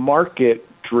is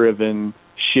market-driven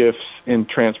shifts in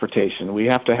transportation. We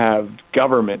have to have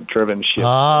government-driven shifts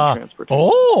in transportation.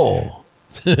 Oh.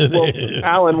 Well,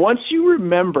 Alan, once you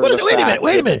remember... Wait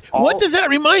a minute. What does that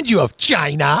remind you of?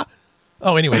 China?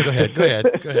 Oh, anyway, go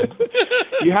ahead.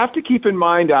 You have to keep in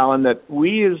mind, Alan, that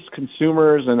we as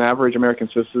consumers and average American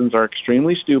citizens are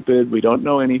extremely stupid. We don't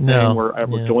know anything. No.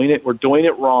 We're doing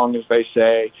it wrong, as they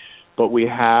say. But we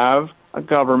have a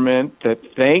government that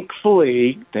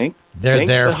thankfully, they're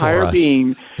there the for higher us.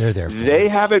 being, They're there for they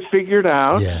us. have it figured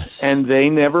out, Yes. and they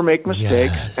never make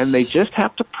mistakes, Yes. and they just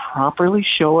have to properly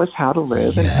show us how to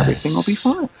live, and everything will be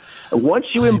fine. Once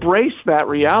you embrace that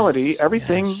reality,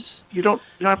 everything you don't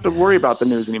have to worry about the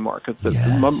news anymore because the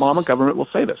mama government will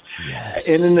say this. Yes.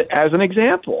 And as an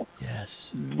example,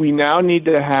 we now need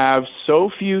to have so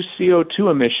few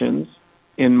CO2 emissions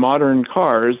in modern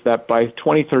cars that by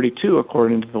 2032,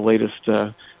 according to the latest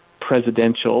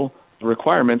presidential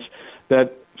requirements,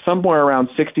 that somewhere around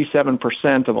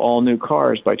 67% of all new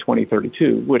cars by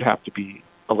 2032 would have to be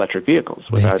electric vehicles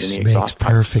without any exhaust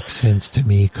Makes perfect sense to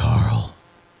me, Carl.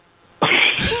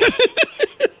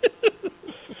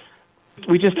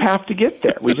 We just have to get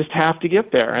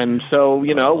there. And so,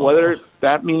 whether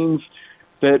that means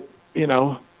that,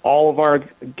 all of our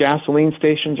gasoline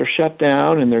stations are shut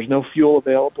down and there's no fuel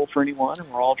available for anyone and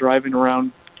we're all driving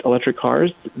around electric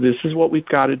cars, this is what we've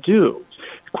got to do.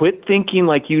 Quit thinking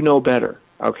like you know better,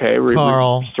 okay?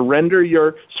 Carl. Surrender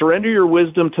your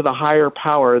wisdom to the higher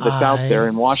power that's out there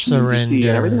in Washington, D.C.,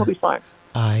 and everything will be fine.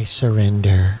 I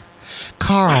surrender.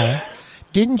 Carl,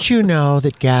 didn't you know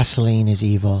that gasoline is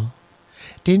evil?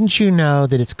 Didn't you know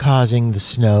that it's causing the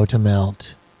snow to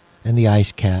melt and the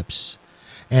ice caps?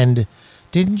 And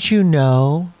didn't you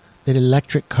know that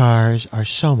electric cars are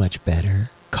so much better,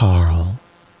 Carl?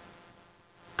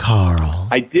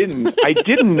 I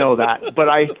didn't know that, but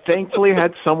I thankfully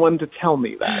had someone to tell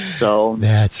me that. So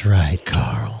that's right,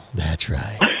 Carl. That's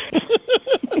right.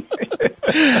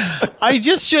 I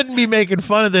just shouldn't be making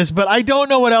fun of this, but I don't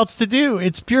know what else to do.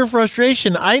 It's pure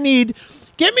frustration.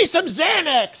 Give me some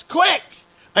Xanax, quick.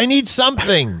 I need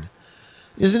something.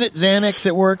 Isn't it Xanax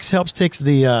that works? Helps takes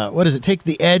the take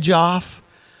the edge off.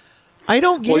 I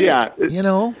don't get it.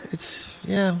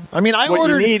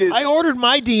 I ordered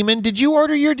my demon. Did you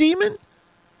order your demon?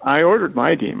 I ordered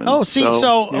my demon. Oh, see,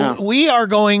 we're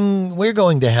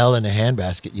going to hell in a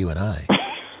handbasket, you and I.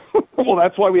 Well,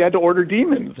 that's why we had to order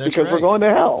demons, because right. we're going to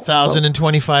hell.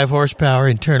 1,025 horsepower,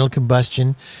 internal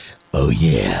combustion. Oh,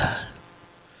 yeah.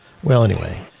 Well,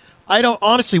 anyway, I don't,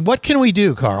 honestly, what can we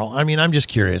do, Carl? I mean, I'm just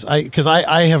curious, because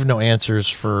I have no answers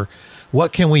for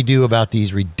what can we do about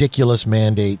these ridiculous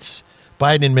mandates.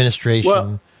 Biden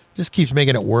administration just keeps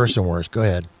making it worse and worse. Go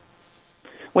ahead.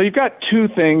 Well, you've got two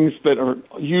things that are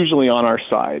usually on our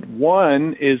side.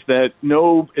 One is that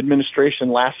no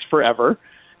administration lasts forever,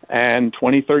 and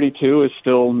 2032 is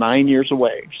still 9 years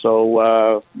away.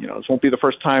 So, this won't be the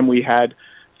first time we had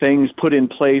things put in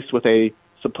place with a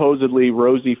supposedly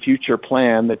rosy future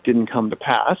plan that didn't come to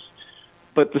pass.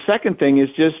 But the second thing is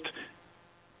just,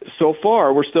 so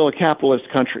far, we're still a capitalist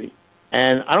country.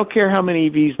 And I don't care how many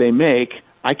EVs they make,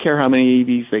 I care how many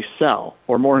EVs they sell,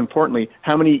 or more importantly,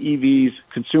 how many EVs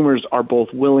consumers are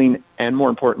both willing and, more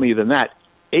importantly than that,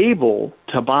 able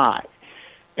to buy.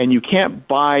 And you can't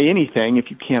buy anything if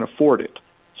you can't afford it.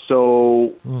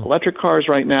 So electric cars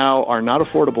right now are not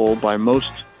affordable by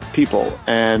most people,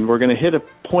 and we're going to hit a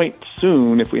point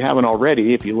soon, if we haven't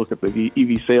already, if you look at the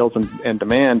EV sales and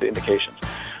demand indications,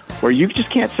 where you just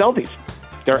can't sell these.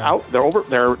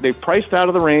 They've priced out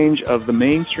of the range of the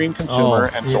mainstream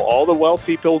consumer, so all the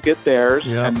wealthy people get theirs,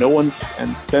 and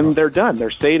then they're done.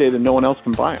 They're sated, and no one else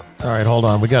can buy them. All right, hold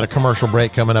on. We got a commercial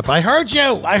break coming up. I heard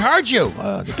you.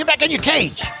 Get back in your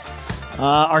cage.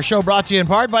 Our show brought to you in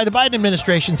part by the Biden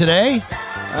administration today.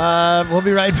 We'll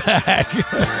be right back.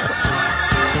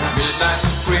 Midnight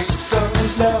creeps so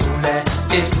slowly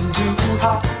into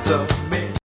hearts of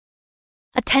men.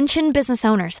 Attention business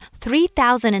owners,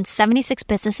 3,076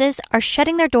 businesses are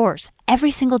shutting their doors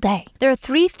every single day. There are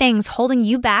three things holding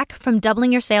you back from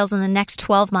doubling your sales in the next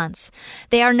 12 months.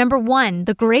 They are: number one,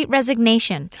 the Great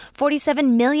Resignation.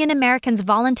 47 million Americans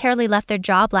voluntarily left their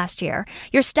job last year.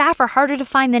 Your staff are harder to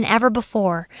find than ever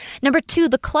before. Number two,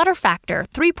 the clutter factor.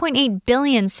 3.8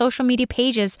 billion social media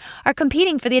pages are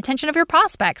competing for the attention of your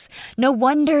prospects. No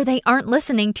wonder they aren't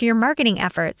listening to your marketing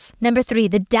efforts. Number three,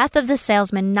 the death of the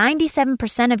salesman. 97%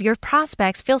 of your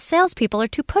prospects feel salespeople are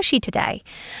too pushy today.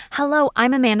 Hello,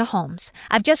 I'm Amanda Holmes.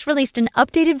 I've just released an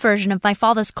updated version of my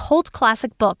father's cult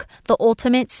classic book, The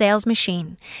Ultimate Sales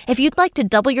Machine. If you'd like to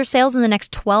double your sales in the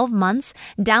next 12 months,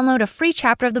 download a free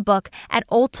chapter of the book at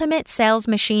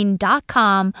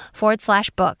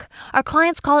ultimatesalesmachine.com/book. Our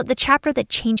clients call it the chapter that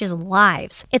changes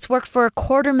lives. It's worked for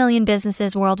 250,000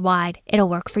 businesses worldwide. It'll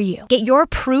work for you. Get your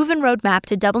proven roadmap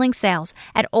to doubling sales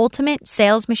at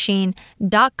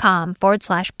ultimatesalesmachine.com/book.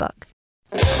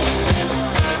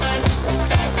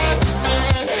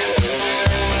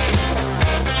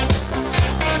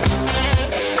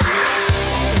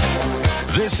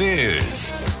 This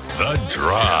is The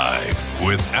Drive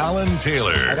with Alan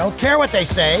Taylor. I don't care what they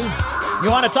say. You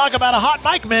want to talk about a hot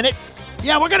mic minute?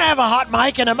 Yeah, we're going to have a hot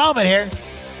mic in a moment here.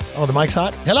 Oh, the mic's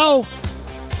hot? Hello?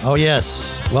 Oh,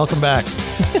 yes. Welcome back.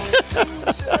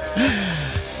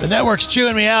 The network's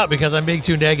chewing me out because I'm being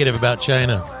too negative about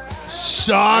China.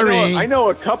 Sorry. I know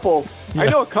a couple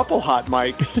hot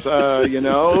mics, but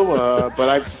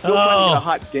I'm still trying to get a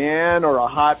hot Dan or a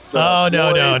hot. No.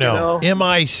 You know?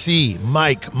 MIC,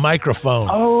 microphone.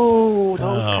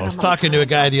 I was talking to a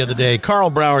guy the other day, Carl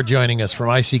Brower, joining us from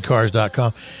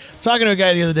iccars.com. Talking to a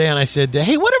guy the other day, and I said,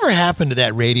 "Hey, whatever happened to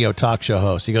that radio talk show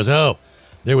host?" He goes, "Oh,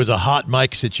 there was a hot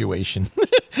mic situation."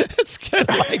 It's kind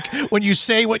of like when you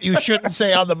say what you shouldn't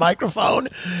say on the microphone,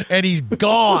 and he's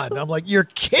gone. I'm like, you're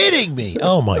kidding me.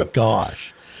 Oh, my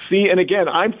gosh. See, and again,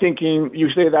 I'm thinking, you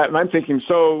say that, and I'm thinking,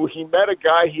 so he met a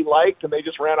guy he liked, and they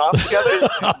just ran off together?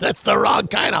 That's the wrong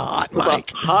kind of hot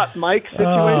mic. A hot mic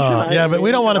situation? But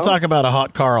we don't want to talk about a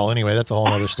hot Carl. Anyway, that's a whole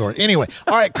other story. Anyway,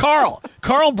 all right, Carl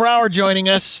Brower joining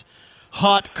us.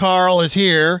 Hot Carl is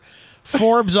here.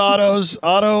 Forbes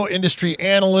auto industry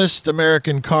analyst,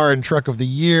 American Car and Truck of the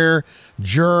Year,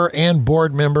 juror and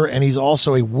board member, and he's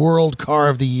also a World Car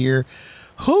of the Year.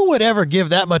 Who would ever give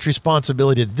that much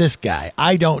responsibility to this guy?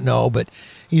 I don't know, but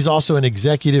he's also an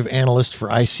executive analyst for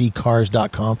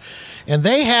iccars.com. And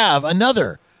they have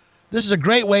this is a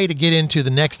great way to get into the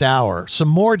next hour, some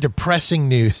more depressing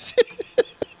news.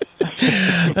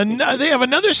 And they have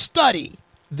another study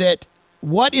that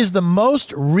what is the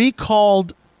most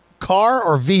recalled car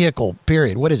or vehicle,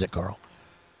 period? What is it, Carl?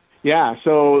 Yeah,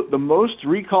 so the most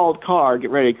recalled car,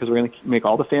 get ready because we're going to make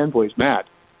all the fanboys mad.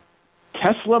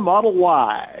 Tesla Model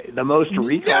Y, the most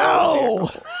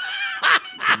recalled vehicle.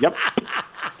 Yep.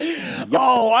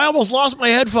 Oh, I almost lost my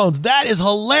headphones. That is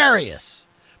hilarious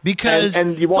because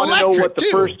and you want to know what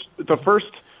the first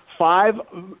 5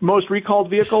 most recalled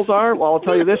vehicles are? Well, I'll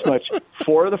tell you this much.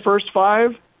 4 of the first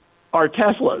 5 are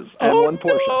Teslas, and one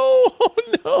Porsche. Oh,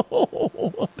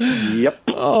 no. Yep.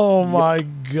 Oh, my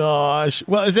gosh.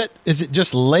 Well, is it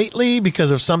just lately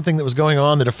because of something that was going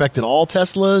on that affected all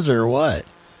Teslas, or what?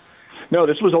 No,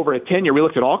 this was over a 10-year. We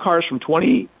looked at all cars from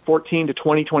 2014 to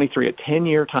 2023, a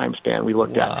 10-year time span we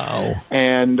looked at.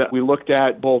 And we looked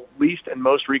at both leased and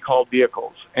most recalled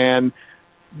vehicles. And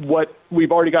what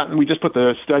we've already gotten, we just put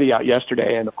the study out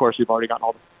yesterday, and, of course, we've already gotten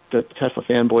all the Tesla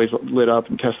fanboys lit up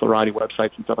and Teslarati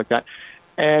websites and stuff like that.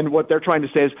 And what they're trying to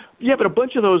say is, yeah, but a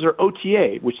bunch of those are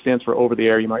OTA, which stands for over the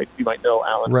air. You might know,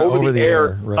 Alan. Right, over the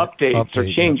air right. updates or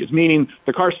changes, meaning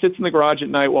the car sits in the garage at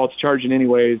night while it's charging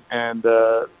anyways, and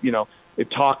it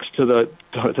talks to the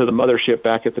mothership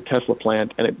back at the Tesla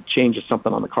plant, and it changes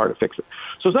something on the car to fix it.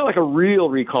 So it's not like a real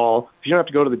recall. You don't have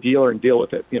to go to the dealer and deal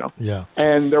with it. Yeah.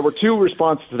 And there were two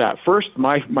responses to that. First,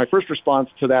 my first response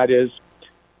to that is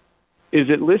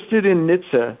it listed in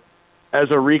NHTSA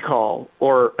as a recall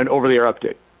or an over-the-air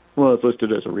update? Well, it's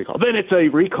listed as a recall. Then it's a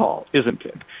recall, isn't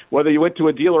it? Whether you went to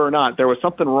a dealer or not, there was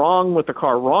something wrong with the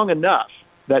car, wrong enough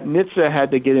that NHTSA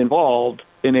had to get involved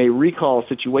in a recall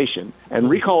situation. And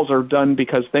recalls are done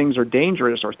because things are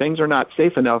dangerous or things are not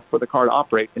safe enough for the car to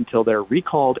operate until they're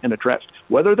recalled and addressed.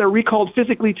 Whether they're recalled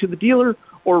physically to the dealer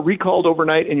or recalled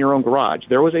overnight in your own garage,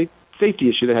 there was a safety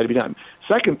issue that had to be done.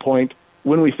 Second point,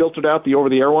 when we filtered out the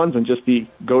over-the-air ones and just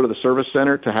go to the service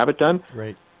center to have it done,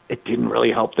 right, it didn't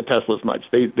really help the Teslas much.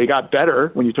 They got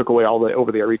better when you took away all the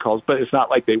over-the-air recalls, but it's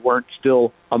not like they weren't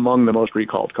still among the most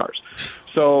recalled cars.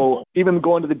 So even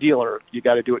going to the dealer, you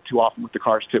got to do it too often with the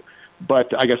cars too.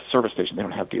 But I guess service station, they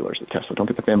don't have dealers at Tesla. Don't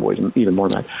get the fanboys even more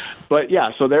mad. But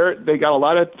yeah, so they got a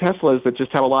lot of Teslas that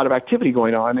just have a lot of activity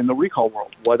going on in the recall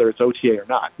world, whether it's OTA or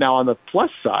not. Now on the plus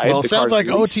side, well, it sounds like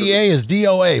OTA is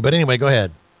DOA. But anyway, go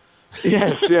ahead.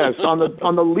 Yes. On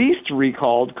the least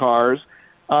recalled cars,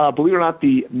 believe it or not,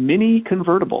 the Mini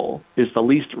convertible is the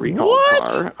least recalled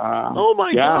car. Oh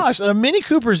my gosh, Mini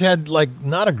Coopers had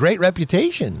not a great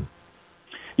reputation.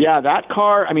 Yeah, that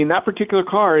car, that particular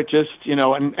car, it just,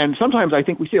 and sometimes I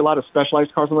think we see a lot of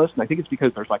specialized cars on the list, and I think it's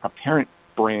because there's a parent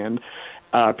brand,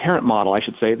 parent model, I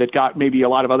should say, that got maybe a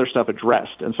lot of other stuff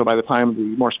addressed. And so by the time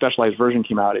the more specialized version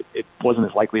came out, it wasn't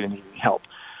as likely to need any help.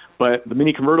 But the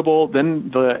Mini convertible,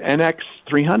 then the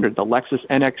NX300, the Lexus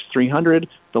NX300,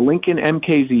 the Lincoln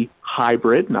MKZ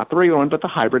hybrid, not the regular one, but the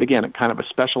hybrid, again, kind of a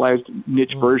specialized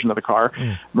niche version of the car,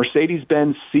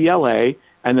 Mercedes-Benz CLA,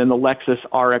 and then the Lexus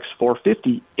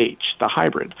RX450H, the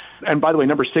hybrid. And by the way,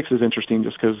 number 6 is interesting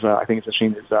just because I think it's a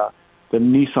shame, is the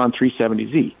Nissan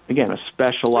 370Z. Again, a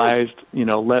specialized,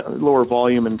 lower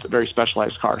volume and very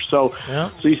specialized car. So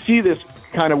you see this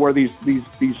kind of where these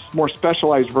more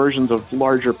specialized versions of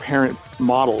larger parent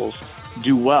models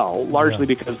do well, largely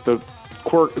because the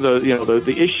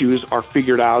issues are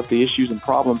figured out, the issues and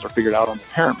problems are figured out on the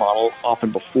parent model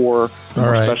often before the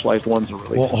more specialized ones are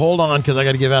released. Well, hold on, because I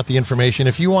got to give out the information.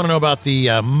 If you want to know about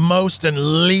the most and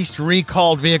least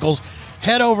recalled vehicles,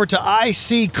 head over to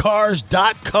iccars.com.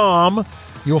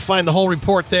 You'll find the whole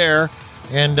report there.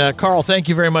 And Carl, thank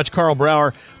you very much, Carl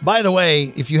Brower. By the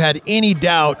way, if you had any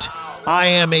doubt, I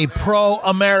am a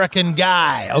pro-American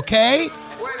guy, okay?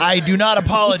 I do not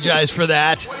apologize for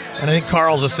that. And I think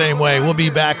Carl's the same way. We'll be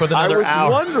back with another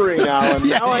hour. I was wondering, Alan.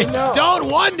 Now I know.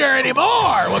 Don't wonder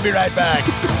anymore. We'll be right back.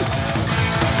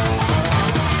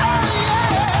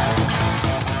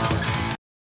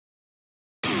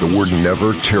 The word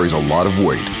never carries a lot of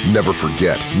weight. Never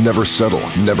forget, never settle,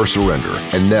 never surrender.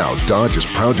 And now Dodge is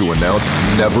proud to announce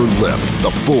Never Lift, the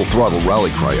full throttle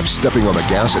rally cry of stepping on the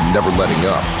gas and never letting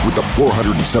up. With the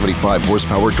 475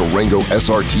 horsepower Durango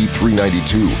SRT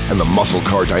 392 and the muscle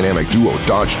car dynamic duo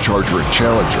Dodge Charger and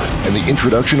Challenger, and the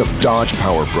introduction of Dodge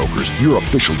Power Brokers, your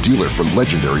official dealer for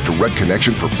legendary direct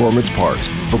connection performance parts.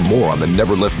 For more on the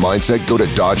Never Lift mindset, go to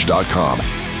Dodge.com.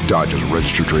 Dodge is a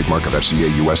registered trademark of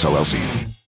FCA US LLC.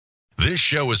 This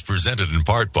show is presented in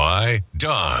part by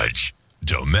Dodge.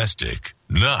 Domestic,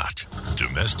 not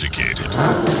domesticated.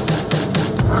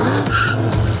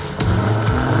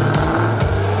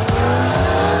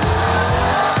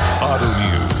 Auto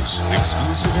news,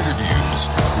 exclusive interviews,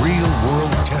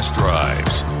 real-world test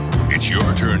drives. It's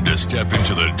your turn to step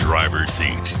into the driver's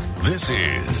seat. This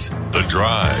is The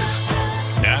Drive.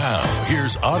 Now,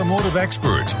 here's automotive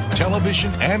expert,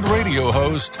 television and radio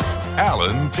host,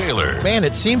 Alan Taylor. Man,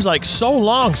 it seems like so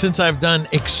long since I've done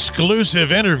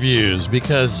exclusive interviews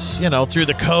because, through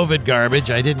the COVID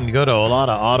garbage, I didn't go to a lot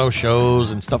of auto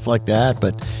shows and stuff like that.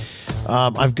 But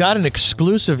I've got an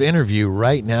exclusive interview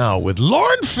right now with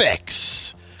Lauren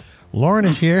Fix. Lauren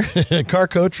is here. Car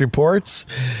Coach Reports.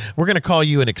 We're going to call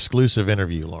you an exclusive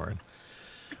interview, Lauren.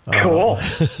 Cool.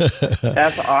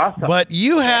 That's awesome. But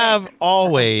you have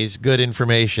always good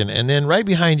information. And then right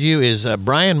behind you is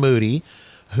Brian Moody,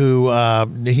 who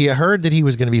he heard that he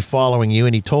was going to be following you,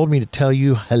 and he told me to tell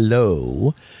you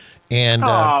hello. And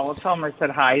well, tell him I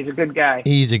said hi. He's a good guy.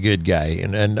 He's a good guy.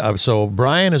 And so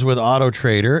Brian is with Auto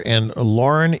Trader, and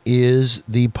Lauren is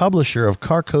the publisher of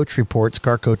Car Coach Reports,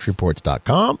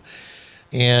 carcoachreports.com.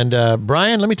 And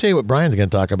Brian, let me tell you what Brian's going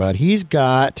to talk about. He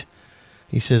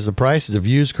says the prices of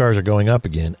used cars are going up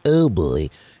again. Oh, boy.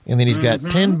 And then he's got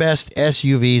 10 best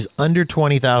SUVs under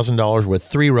 $20,000 with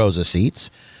 3 rows of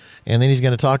seats. And then he's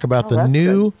going to talk about the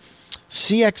new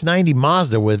CX90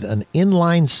 Mazda with an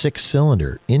inline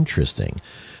 6-cylinder. Interesting.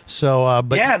 So,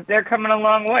 but yeah, they're coming a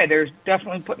long way. They're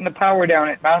definitely putting the power down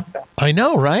at Mazda. I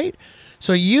know, right?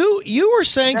 So you were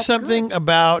saying something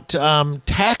about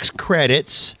tax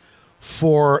credits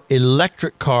for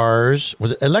electric cars.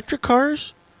 Was it electric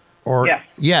cars? Or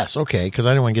yes, okay, because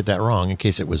I didn't want to get that wrong in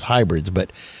case it was hybrids.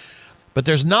 But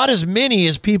there's not as many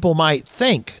as people might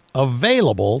think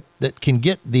available that can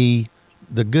get the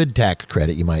good tax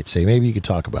credit, you might say. Maybe you could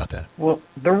talk about that. Well,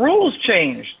 the rules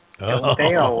changed.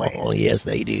 They always. Oh, yes,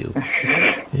 they do.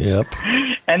 Yep.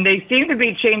 And they seem to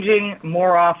be changing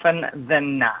more often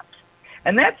than not.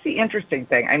 And that's the interesting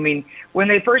thing. I mean, when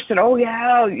they first said, oh,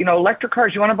 yeah, electric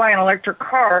cars, you want to buy an electric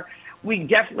car, we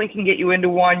definitely can get you into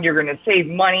one. You're going to save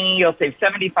money. You'll save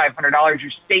 $7,500.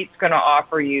 Your state's going to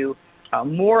offer you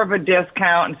more of a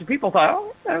discount. And so people thought,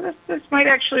 oh, this might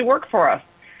actually work for us.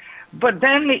 But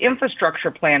then the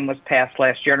infrastructure plan was passed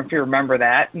last year. I don't know if you remember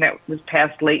that. And that was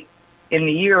passed late in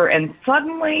the year. And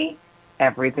suddenly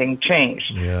everything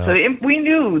changed. Yeah. So we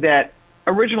knew that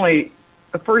originally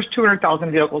the first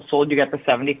 200,000 vehicles sold, you got the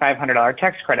 $7,500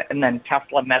 tax credit. And then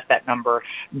Tesla met that number,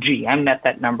 GM met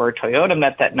that number, Toyota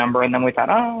met that number. And then we thought,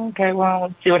 oh, okay, well,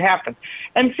 let's see what happens.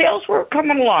 And sales were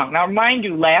coming along. Now, mind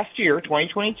you, last year,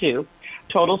 2022,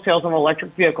 total sales of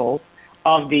electric vehicles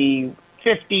of the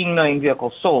 15 million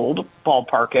vehicles sold,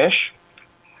 ballpark-ish,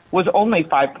 was only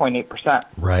 5.8%.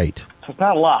 Right. So it's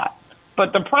not a lot.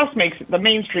 But the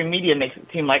mainstream media makes it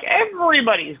seem like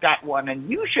everybody's got one and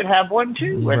you should have one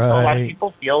too. And a lot of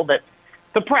people feel that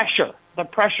the pressure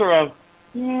of,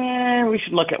 we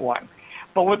should look at one.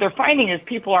 But what they're finding is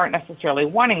people aren't necessarily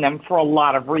wanting them for a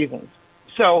lot of reasons.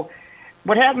 So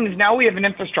what happened is now we have an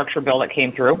infrastructure bill that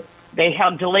came through. They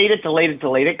have delayed it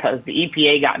because the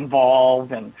EPA got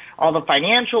involved and all the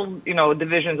financial,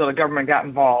 divisions of the government got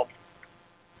involved.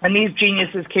 And these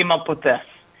geniuses came up with this.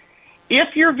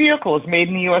 If your vehicle is made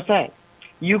in the USA,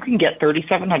 you can get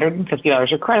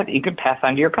 $3,750 of credit that you can pass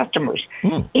on to your customers.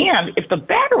 And if the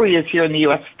battery is here in the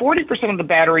U.S., 40% of the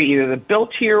battery, either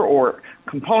built here or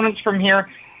components from here,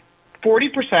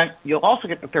 40%, you'll also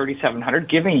get the $3,700,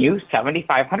 giving you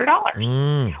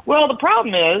 $7,500. Well, the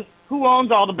problem is, who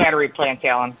owns all the battery plants,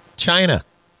 Alan? China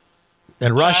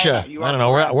and Russia. I don't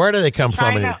know. Where do they come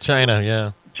from? China,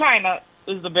 yeah. China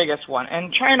is the biggest one.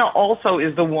 And China also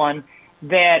is the one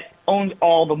that owns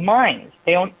all the mines.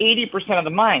 They own 80% of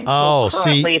the mines. Oh, so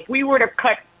currently, if we were to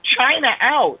cut China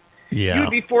out,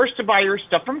 you'd be forced to buy your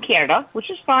stuff from Canada,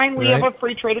 which is fine. We have a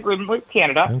free trade agreement with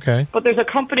Canada. Okay. But there's a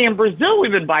company in Brazil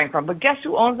we've been buying from. But guess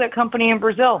who owns that company in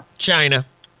Brazil? China.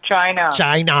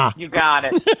 You got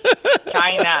it.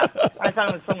 China. I thought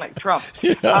it was something like Trump.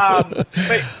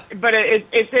 But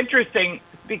it's interesting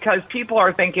because people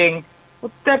are thinking,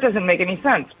 well, that doesn't make any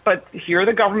sense. But here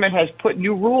the government has put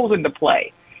new rules into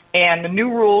play. And the new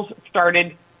rules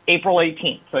started April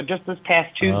 18th, so just this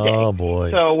past Tuesday. Oh, boy.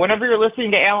 So whenever you're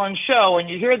listening to Alan's show and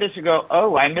you hear this, you go,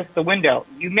 oh, I missed the window.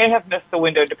 You may have missed the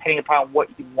window depending upon what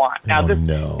you want. Now, this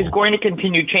is going to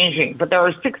continue changing, but there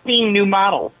are 16 new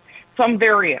models, some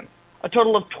variants, a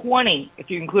total of 20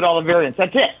 if you include all the variants.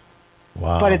 That's it.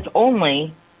 Wow. But it's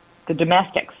only the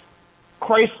domestics.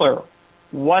 Chrysler,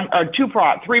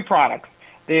 three products.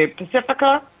 The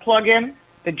Pacifica plug-in,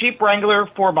 the Jeep Wrangler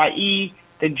 4xE,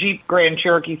 the Jeep Grand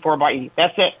Cherokee 4xE.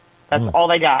 That's it. That's all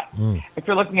they got. If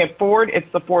you're looking at Ford,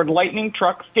 it's the Ford Lightning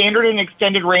truck, standard and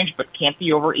extended range, but can't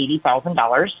be over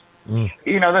 $80,000.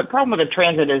 The problem with the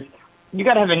Transit is you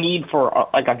got to have a need for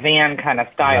a van kind of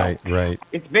style. Right.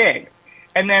 It's big.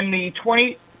 And then the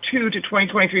 22 to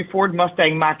 2023 Ford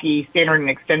Mustang Mach-E standard and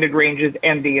extended ranges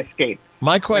and the Escape.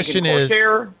 My question is,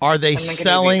 are they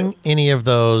selling any of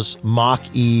those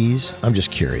Mach-E's? I'm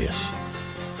just curious.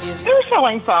 They're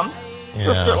selling some.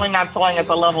 They're certainly not selling at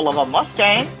the level of a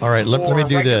Mustang. All right, let me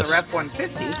do this.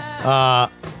 F-150.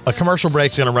 A commercial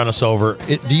break's going to run us over.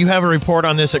 Do you have a report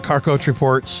on this at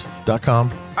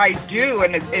carcoachreports.com? I do,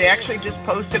 and it actually just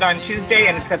posted on Tuesday,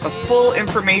 and it's got the full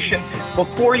information.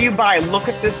 Before you buy, look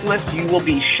at this list. You will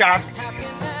be shocked.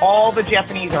 All the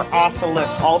Japanese are off the list.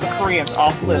 All the Koreans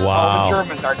off the list. Wow. All the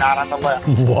Germans are not on the list.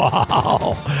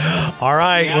 Wow. All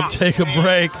right, Yeah. we'll take a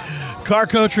break.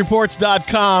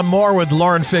 CarCoachReports.com. More with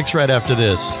Lauren Fix right after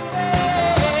this.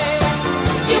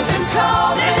 You can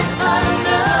call it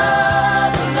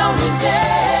another lonely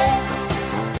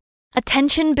day.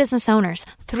 Attention business owners,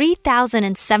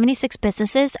 3,076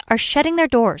 businesses are shutting their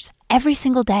doors every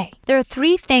single day. There are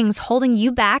 3 things holding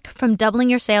you back from doubling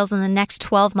your sales in the next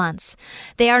 12 months.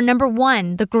 They are number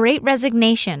 1, the Great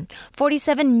Resignation.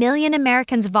 47 million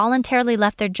Americans voluntarily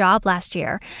left their job last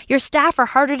year. Your staff are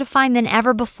harder to find than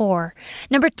ever before.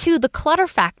 Number 2, the clutter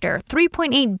factor.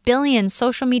 3.8 billion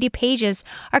social media pages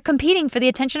are competing for the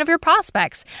attention of your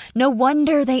prospects. No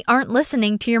wonder they aren't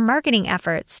listening to your marketing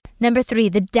efforts. Number 3,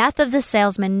 the death of the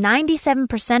salesman.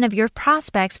 97% of your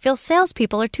prospects feel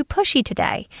salespeople are too pushy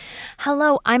today.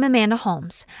 Hello, I'm Amanda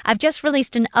Holmes. I've just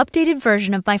released an updated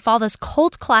version of my father's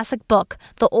cult classic book,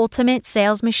 The Ultimate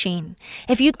Sales Machine.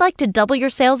 If you'd like to double your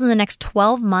sales in the next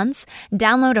 12 months,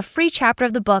 download a free chapter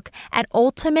of the book at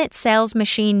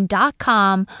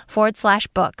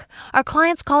ultimatesalesmachine.com/book. Our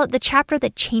clients call it the chapter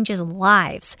that changes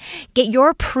lives. Get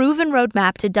your proven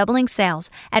roadmap to doubling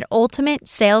sales at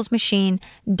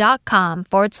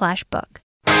ultimatesalesmachine.com/book.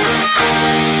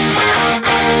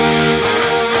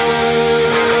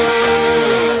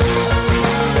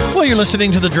 Well, you're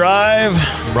listening to The Drive,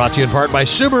 brought to you in part by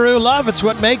Subaru. Love, it's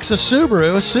what makes a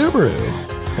Subaru a Subaru.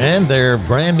 And their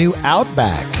brand new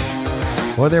Outback.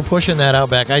 Well, they're pushing that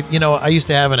Outback. I used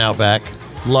to have an Outback.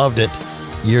 Loved it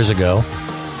years ago.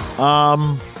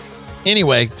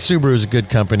 Anyway, Subaru's a good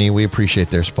company. We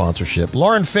appreciate their sponsorship.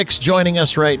 Lauren Fix joining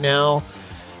us right now.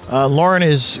 Lauren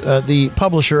is the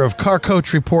publisher of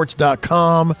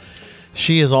CarCoachReports.com.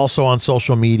 She is also on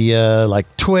social media like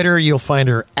Twitter. You'll find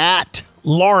her at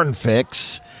Lauren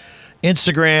Fix.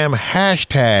 Instagram,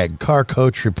 hashtag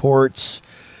CarCoachReports.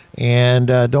 And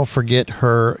don't forget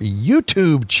her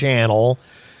YouTube channel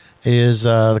is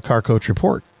the Car Coach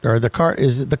Report. Or the Car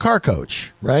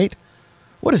Coach, right?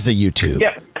 What is the YouTube?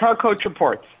 Yeah, Car Coach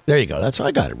Reports. There you go. That's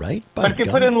I got it right. But if you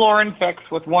put in Lauren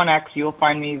Fix with 1X, you'll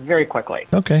find me very quickly.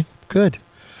 Okay, good.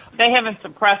 They haven't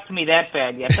suppressed me that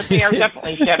bad yet, but they are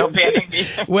definitely shadow banning me.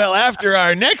 Well, after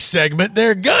our next segment,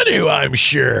 they're going to, I'm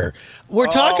sure. We're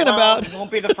talking about it won't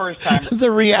be the first time.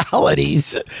 the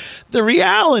realities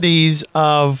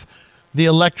of the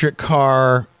electric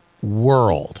car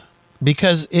world,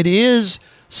 because it is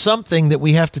something that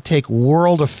we have to take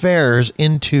world affairs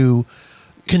into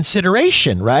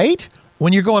consideration, right?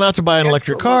 When you're going out to buy an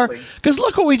electric car, because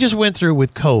look what we just went through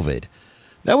with COVID.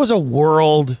 That was a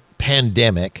world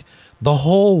pandemic. The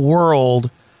whole world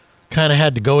kind of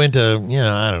had to go into,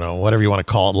 I don't know, whatever you want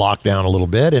to call it, lockdown a little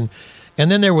bit. And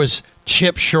then there was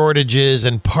chip shortages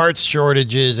and parts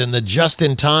shortages, and the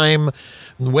just-in-time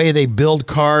way they build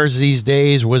cars these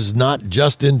days was not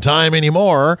just in time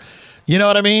anymore. You know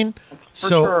what I mean?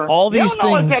 Sure. All these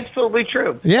things. That's absolutely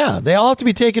true. Yeah, they all have to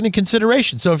be taken into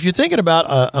consideration. So if you're thinking about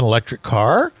an electric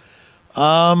car,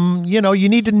 you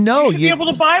need to know. You should be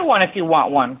able to buy one if you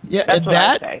want one. Yeah, that's what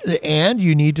I say. And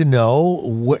you need to know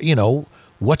what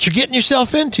you're getting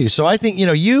yourself into. So I think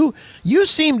you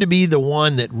seem to be the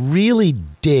one that really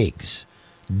digs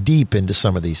deep into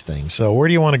some of these things. So where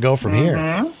do you want to go from here?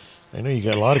 I know you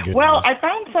got a lot of good. Well, I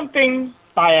found something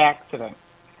by accident.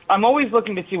 I'm always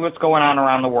looking to see what's going on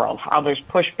around the world, how there's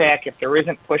pushback, if there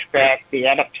isn't pushback, the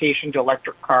adaptation to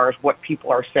electric cars, what people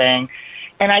are saying.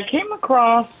 And I came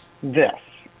across this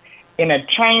in a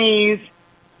Chinese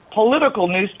political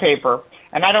newspaper,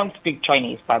 and I don't speak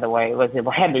Chinese, by the way. I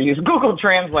had to use Google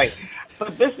Translate.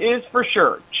 But this is for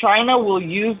sure. China will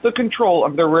use the control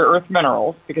of their rare earth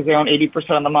minerals, because they own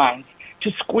 80% of the mines,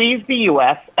 to squeeze the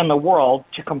U.S. and the world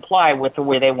to comply with the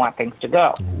way they want things to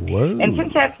go. Whoa. And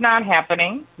since that's not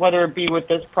happening, whether it be with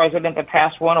this president, the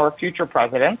past one, or future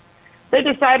president, they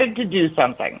decided to do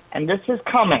something. And this is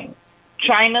coming.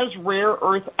 China's rare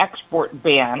earth export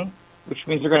ban, which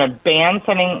means they're going to ban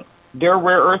sending their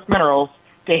rare earth minerals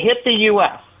to hit the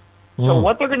U.S. So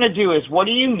what they're going to do is, what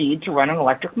do you need to run an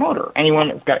electric motor? Anyone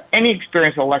that's got any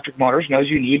experience with electric motors knows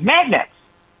you need magnets.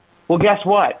 Well, guess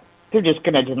what? They're just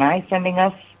going to deny sending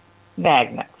us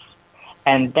magnets.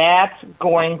 And that's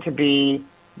going to be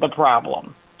the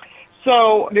problem.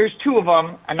 So there's two of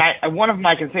them, and one of them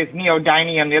I can say is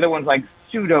neodymium, the other one's like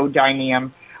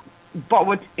pseudodymium. But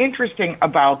what's interesting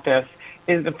about this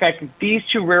is the fact that these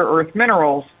two rare earth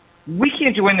minerals, we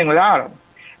can't do anything without them.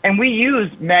 And we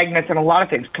use magnets in a lot of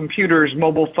things: computers,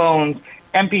 mobile phones,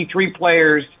 MP3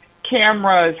 players,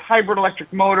 cameras, hybrid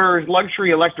electric motors, luxury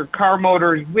electric car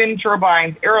motors, wind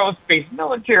turbines, aerospace,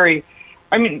 military,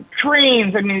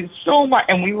 trains, so much.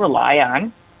 And we rely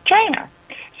on China.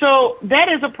 So that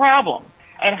is a problem.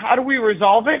 And how do we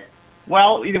resolve it?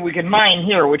 Well, either we can mine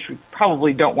here, which we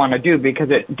probably don't want to do because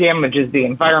it damages the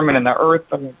environment and the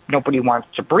earth, and nobody wants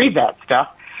to breathe that stuff.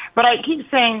 But I keep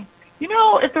saying,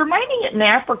 if they're mining it in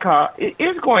Africa, it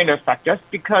is going to affect us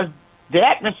because the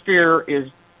atmosphere is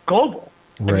global.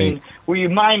 Right. I mean, where you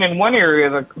mine in one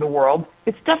area of the world,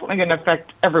 it's definitely going to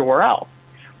affect everywhere else.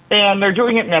 And they're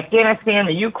doing it in Afghanistan,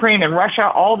 the Ukraine, and Russia.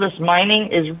 All this mining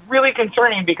is really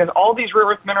concerning because all these rare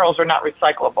earth minerals are not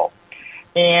recyclable.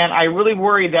 And I really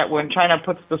worry that when China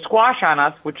puts the squash on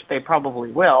us, which they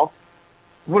probably will,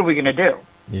 what are we going to do?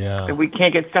 Yeah. If we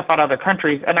can't get stuff out of other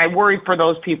countries. And I worry for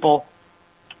those people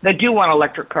that do want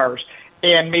electric cars.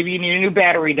 And maybe you need a new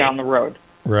battery down the road.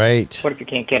 Right. What if you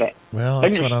can't get it? Well,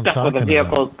 that's then what you're I'm stuck talking with a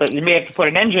vehicle about. that you may have to put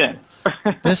an engine in.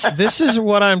 This is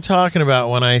what I'm talking about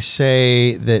when I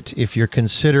say that if you're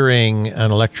considering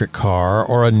an electric car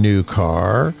or a new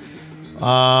car,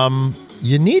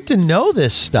 you need to know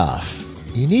this stuff.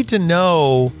 You need to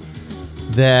know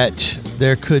that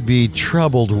there could be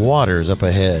troubled waters up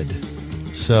ahead.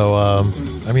 So,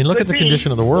 look at the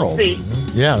condition of the world. We'll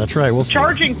see. Yeah, that's right. We'll see.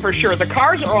 Charging for sure. The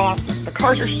cars are awesome. The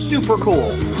cars are super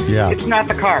cool. Yeah. It's not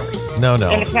the cars. No.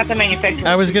 And it's not the manufacturers.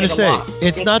 I was going to say,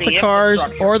 it's not the cars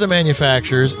or the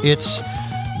manufacturers. It's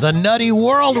the nutty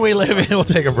world we live in. We'll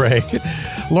take a break.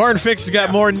 Lauren Fix has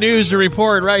got more news to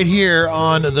report right here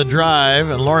on The Drive.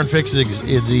 And Lauren Fix is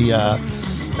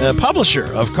the publisher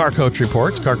of Car Coach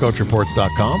Reports,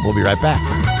 carcoachreports.com. We'll be right back.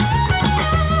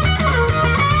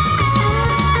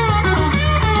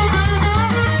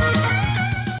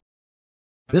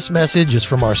 This message is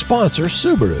from our sponsor,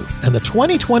 Subaru, and the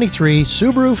 2023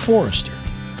 Subaru Forester.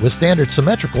 With standard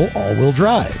symmetrical all-wheel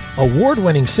drive,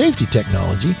 award-winning safety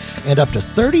technology, and up to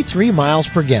 33 miles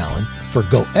per gallon for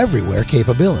go-everywhere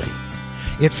capability.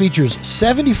 It features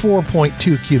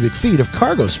 74.2 cubic feet of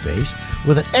cargo space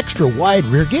with an extra wide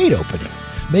rear gate opening,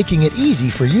 making it easy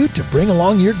for you to bring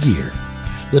along your gear.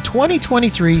 The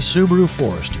 2023 Subaru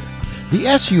Forester, the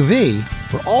SUV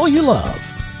for all you love.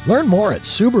 Learn more at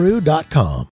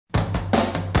Subaru.com.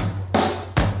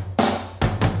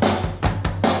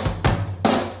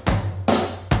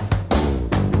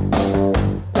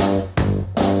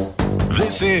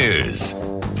 This is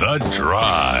The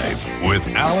Drive with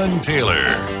Alan Taylor.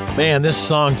 Man, this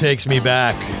song takes me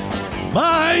back.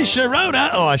 My Sharona.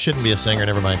 Oh, I shouldn't be a singer.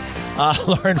 Never mind.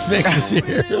 Lauren Fix is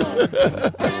here.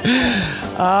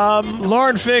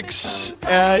 Lauren Fix,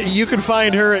 you can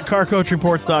find her at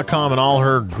carcoachreports.com and all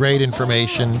her great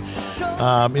information.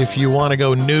 If you want to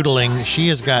go noodling, she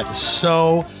has got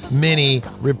so many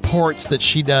reports that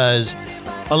she does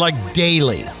like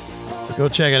daily. So go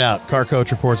check it out,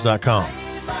 carcoachreports.com.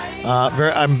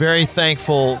 I'm very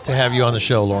thankful to have you on the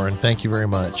show, Lauren. Thank you very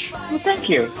much. Well, thank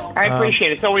you. I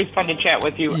appreciate it. It's always fun to chat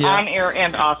with you on air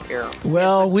and off air.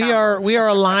 Well, we are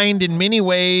aligned in many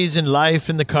ways in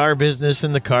life, in the car business,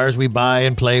 and the cars we buy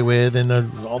and play with, and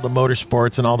all the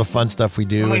motorsports and all the fun stuff we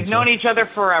do. And we've known each other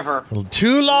forever.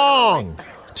 Too long.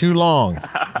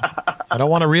 I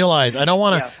don't want to realize. I don't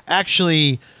want to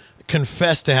actually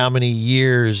confess to how many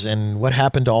years and what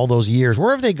happened to all those years.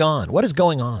 Where have they gone? What is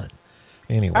going on?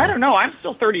 Anyway. I don't know. I'm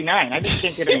still 39. I just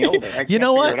can't get any older. You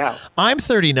know what? I'm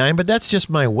 39, but that's just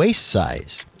my waist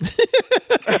size.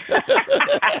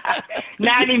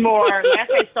 Not anymore.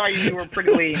 Last I saw you were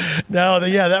pretty lean. No,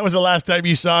 that was the last time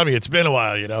you saw me. It's been a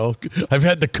while, I've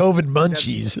had the COVID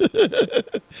munchies.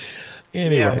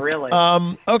 Anyway. Yeah, really.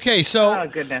 Okay,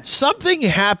 so something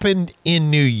happened in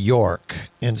New York,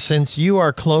 and since you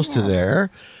are close to there,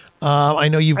 I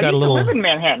know you've got a little. I live in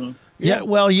Manhattan. Yeah,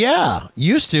 well, yeah.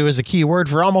 Used to is a key word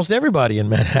for almost everybody in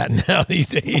Manhattan now these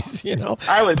days,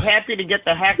 I was happy to get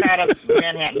the heck out of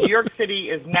Manhattan. New York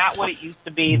City is not what it used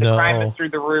to be. The crime is through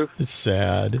the roof. It's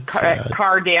sad.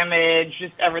 Car damage,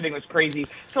 just everything was crazy.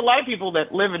 So a lot of people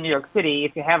that live in New York City,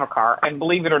 if you have a car, and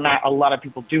believe it or not, a lot of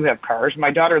people do have cars. My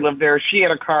daughter lived there. She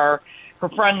had a car. Her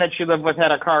friend that she lived with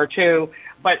had a car too.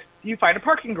 But you find a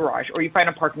parking garage or you find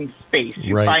a parking space.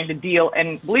 You find a deal,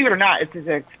 and believe it or not, it's as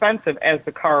expensive as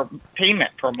the car payment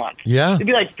per month. Yeah, it'd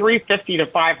be like $350 to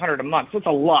 $500 a month. So it's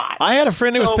a lot. I had a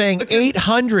friend who was paying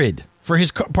 $800 for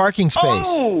his parking space.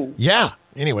 Oh, yeah.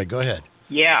 Anyway, go ahead.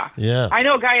 Yeah. I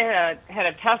know a guy had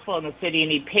a Tesla in the city,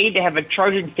 and he paid to have a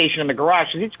charging station in the garage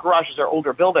because these garages are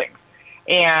older buildings,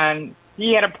 and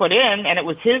he had to put in, and it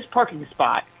was his parking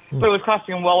spot. But it was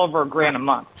costing him well over $1,000 a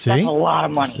month. See? That's a lot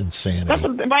of money. That's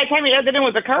insanity. By the time he had that in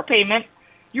with the car payment,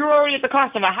 You're already at the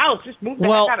cost of a house. Just move the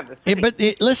heck out of the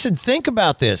city. Listen, think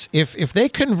about this. If they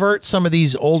convert some of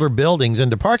these older buildings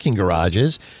into parking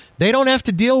garages, they don't have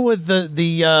to deal with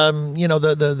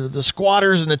the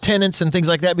squatters and the tenants and things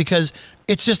like that because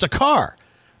it's just a car,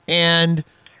 and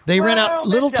they rent out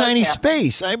little tiny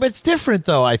space. But it's different,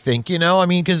 though. I think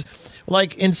because.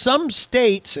 Like in some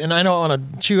states, and I don't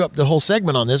want to chew up the whole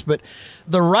segment on this, but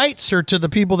the rights are to the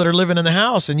people that are living in the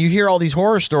house. And you hear all these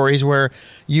horror stories where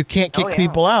you can't kick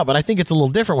people out. But I think it's a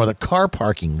little different with a car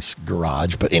parking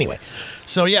garage. But anyway,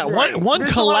 so yeah, one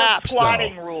collapsed.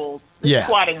 Squatting rules. There's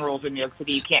squatting rules in New York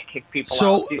City. You can't kick people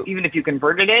out. Even if you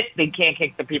converted it, they can't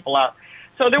kick the people out.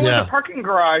 So there was a parking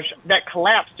garage that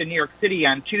collapsed in New York City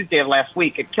on Tuesday of last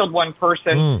week. It killed one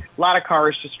person, a lot of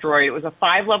cars destroyed. It was a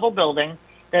 5-level building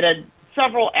that had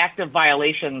several active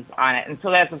violations on it. And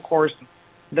so that's, of course,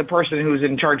 the person who's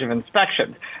in charge of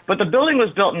inspections. But the building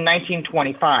was built in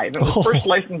 1925. It was first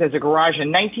licensed as a garage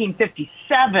in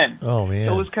 1957. Oh, man.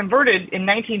 So it was converted in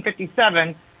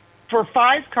 1957 for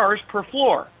 5 cars per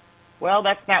floor. Well,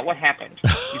 that's not what happened.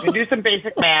 You can do some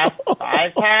basic math.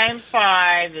 5 times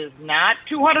 5 is not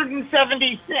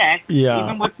 276,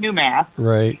 even with new math.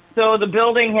 Right. So the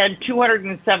building had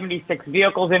 276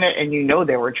 vehicles in it, and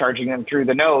they were charging them through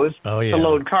the nose to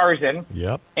load cars in.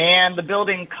 Yep. And the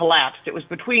building collapsed. It was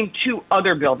between 2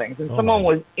 other buildings, and someone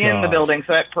was in the building,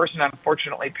 so that person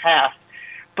unfortunately passed.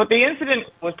 But the incident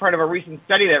was part of a recent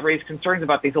study that raised concerns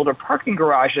about these older parking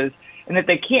garages and that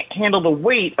they can't handle the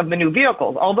weight of the new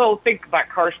vehicles. Although, think about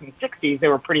cars from the 60s, they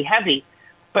were pretty heavy,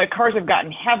 but cars have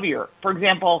gotten heavier. For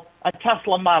example, a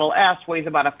Tesla Model S weighs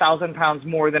about 1,000 pounds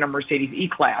more than a Mercedes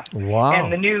E-Class. Wow.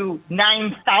 And the new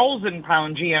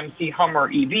 9,000-pound GMC Hummer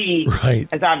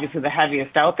EV is obviously the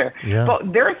heaviest out there. Yeah.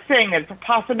 But they're saying that it's a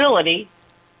possibility,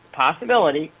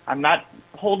 I'm not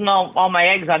holding all my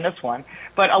eggs on this one,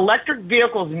 but electric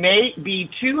vehicles may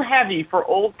be too heavy for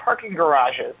old parking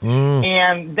garages.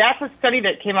 And that's a study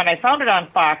that came out. I found it on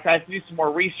Fox. I have to do some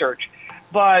more research.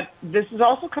 But this is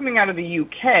also coming out of the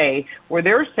UK, where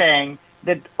they're saying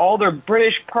that all their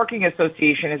British Parking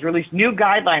Association has released new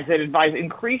guidelines that advise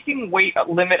increasing weight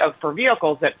limit for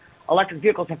vehicles, that electric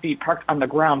vehicles have to be parked on the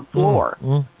ground floor.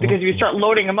 Because if you start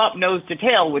loading them up nose to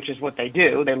tail, which is what they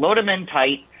do, they load them in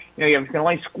tight. You can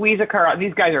only squeeze a car out.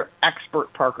 These guys are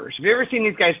expert parkers. Have you ever seen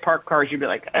these guys park cars? You'd be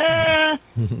like, how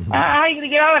are you going to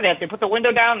get out of that? They put the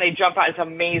window down, they jump out. It's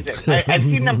amazing. I've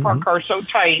seen them park cars so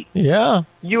tight. Yeah.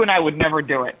 You and I would never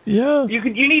do it. Yeah. You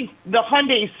need the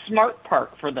Hyundai Smart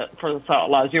Park for the thought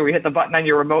allows you, where you hit the button on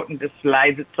your remote and just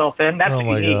slides itself in. That's what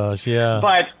you need. Gosh, yeah.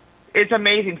 But it's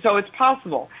amazing. So it's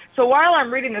possible. So while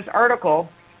I'm reading this article,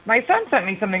 my son sent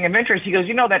me something of interest. He goes,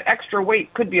 that extra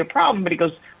weight could be a problem, but he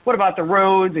goes, what about the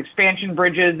roads, expansion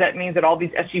bridges? That means that all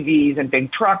these SUVs and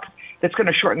big trucks, that's going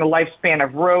to shorten the lifespan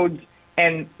of roads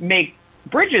and make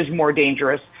bridges more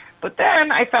dangerous. But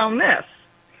then I found that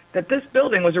this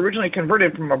building was originally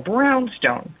converted from a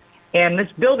brownstone. And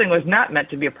this building was not meant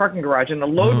to be a parking garage. And the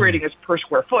load rating is per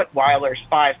square foot, while there's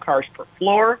 5 cars per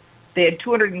floor. They had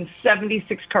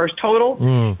 276 cars total,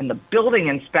 and the building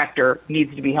inspector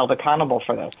needs to be held accountable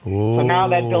for this. So now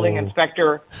that building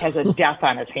inspector has a death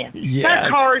on his hands. Not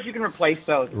cars, you can replace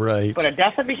those. Right. But a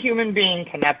death of a human being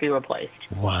cannot be replaced.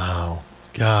 Wow.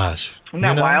 Gosh. Isn't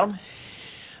that wild?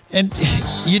 And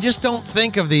you just don't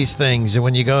think of these things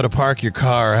when you go to park your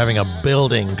car, having a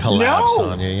building collapse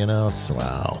on you. It's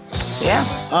wow. Yeah.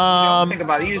 You don't think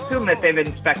about it. You assume that they've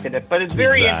inspected it, but it's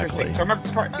very interesting. So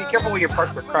remember, be careful when you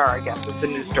park your car, I guess. It's a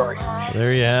news story.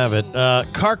 There you have it.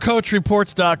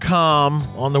 CarCoachReports.com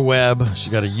on the web. She's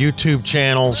got a YouTube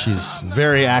channel. She's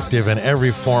very active in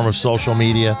every form of social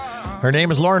media. Her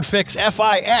name is Lauren Fix,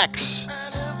 F-I-X.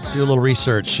 Do a little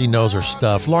research. She knows her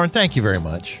stuff. Lauren, thank you very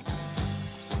much.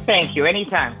 Thank you.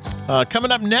 Anytime. Coming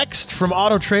up next from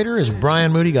Auto Trader is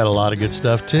Brian Moody. Got a lot of good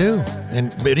stuff, too.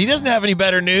 But he doesn't have any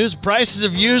better news. Prices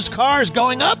of used cars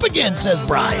going up again, says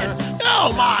Brian.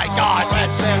 Oh, my God.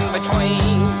 What's in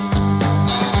between?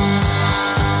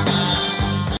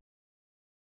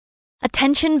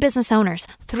 Attention business owners,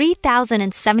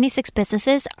 3,076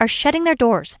 businesses are shutting their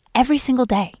doors every single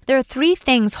day. There are 3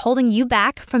 things holding you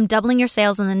back from doubling your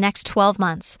sales in the next 12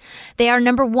 months. They are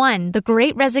number 1, the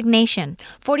Great Resignation.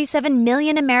 47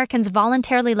 million Americans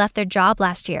voluntarily left their job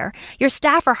last year. Your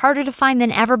staff are harder to find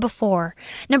than ever before.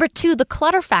 Number 2, the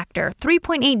clutter factor.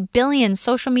 3.8 billion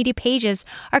social media pages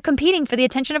are competing for the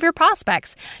attention of your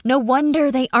prospects. No wonder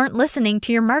they aren't listening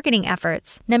to your marketing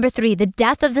efforts. Number 3, the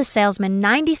death of the salesman.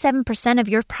 97% 80% of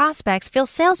your prospects feel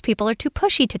salespeople are too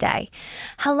pushy today.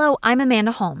 Hello, I'm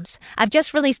Amanda Holmes. I've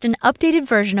just released an updated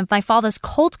version of my father's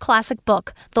cult classic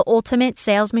book, The Ultimate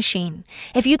Sales Machine.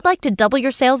 If you'd like to double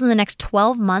your sales in the next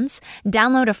 12 months,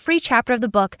 download a free chapter of the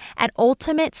book at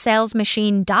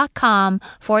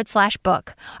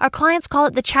ultimatesalesmachine.com/book. Our clients call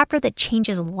it the chapter that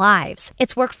changes lives.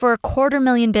 It's worked for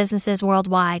 250,000 businesses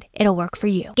worldwide. It'll work for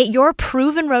you. Get your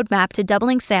proven roadmap to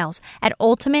doubling sales at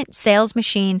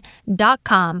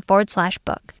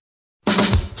ultimatesalesmachine.com/book.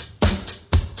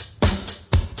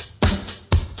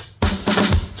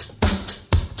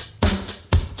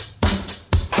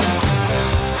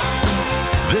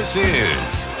 This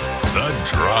is The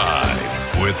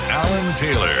Drive with Alan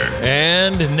Taylor.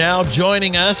 And now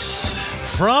joining us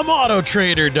from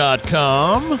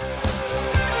Autotrader.com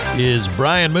is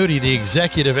Brian Moody, the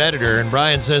executive editor. And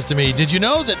Brian says to me, did you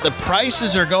know that the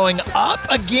prices are going up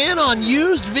again on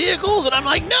used vehicles? And I'm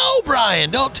like, no,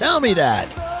 Brian, don't tell me that.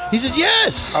 He says,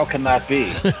 yes. How can that be?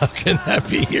 How can that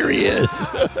be? Here he is.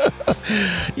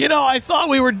 I thought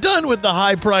we were done with the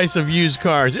high price of used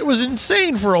cars. It was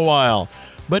insane for a while.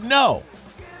 But no,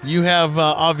 you have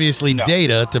obviously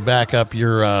data to back up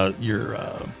your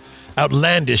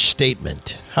outlandish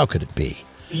statement. How could it be?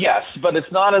 Yes, but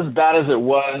it's not as bad as it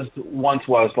once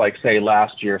was, like, say,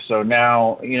 last year. So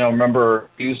now, remember,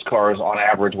 used cars on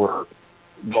average were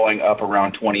going up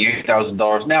around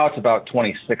 $28,000. Now it's about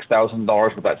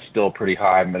 $26,000, but that's still pretty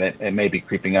high. I mean, it may be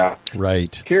creeping up.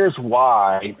 Right. Here's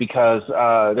why, because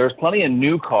there's plenty of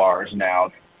new cars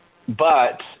now,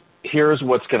 but here's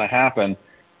what's going to happen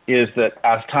is that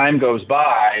as time goes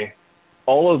by,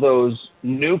 all of those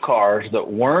new cars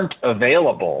that weren't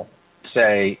available,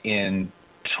 say, in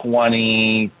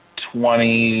 2020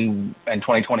 and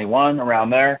 2021, around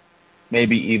there,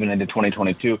 maybe even into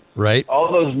 2022. Right. All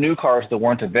those new cars that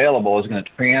weren't available is going to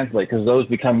translate, because those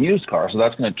become used cars. So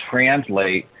that's going to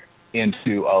translate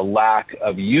into a lack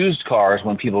of used cars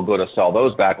when people go to sell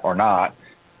those back or not.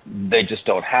 They just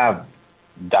don't have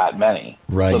that many.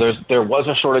 Right. So there was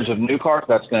a shortage of new cars.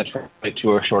 That's going to translate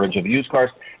to a shortage of used cars.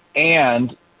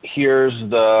 And here's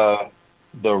the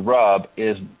rub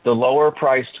is the lower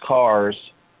priced cars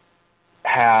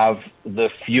have the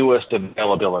fewest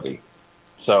availability.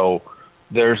 So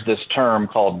there's this term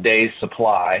called days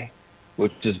supply,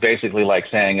 which is basically like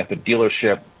saying if a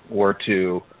dealership were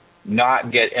to not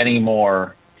get any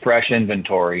more fresh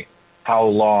inventory, how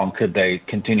long could they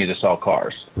continue to sell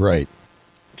cars? Right.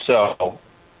 So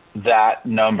that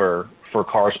number for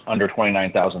cars under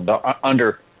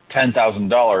under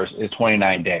 $10,000 is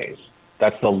 29 days.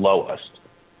 That's the lowest.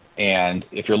 And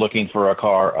if you're looking for a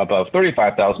car above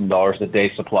 $35,000, the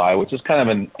day supply, which is kind of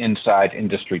an inside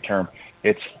industry term,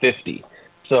 it's 50.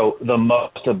 So the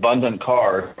most abundant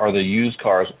cars are the used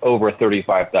cars over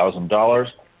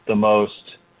 $35,000. The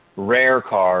most rare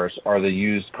cars are the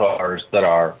used cars that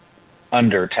are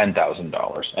under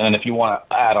 $10,000. And then if you want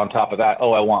to add on top of that,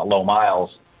 I want low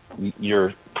miles,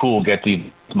 your pool gets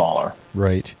even smaller.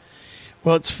 Right.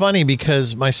 Well, it's funny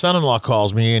because my son-in-law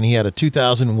calls me and he had a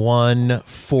 2001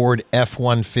 Ford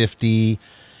F-150.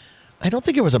 I don't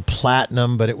think it was a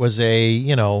Platinum, but it was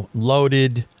a,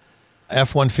 loaded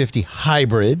F-150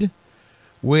 hybrid,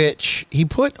 which he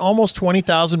put almost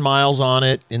 20,000 miles on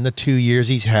it in the 2 years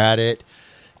he's had it.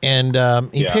 And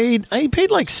he paid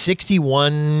like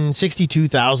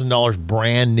 $62,000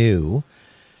 brand new.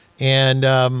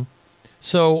 And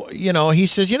so, he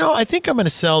says, I think I'm going to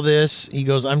sell this. He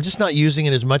goes, I'm just not using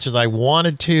it as much as I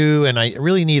wanted to, and I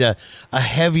really need a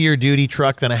heavier duty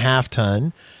truck than a half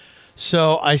ton.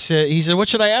 So he said, what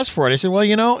should I ask for it? I said,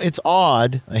 well, it's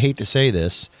odd. I hate to say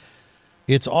this.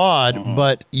 It's odd,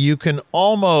 but you can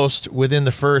almost, within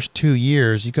the first 2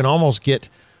 years, you can almost get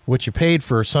what you paid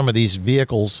for some of these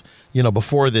vehicles,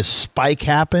 before this spike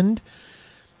happened.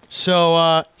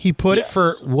 So he put it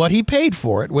for what he paid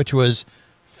for it, which was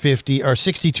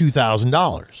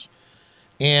 $62,000.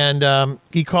 And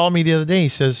he called me the other day. He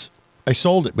says, I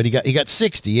sold it, but he got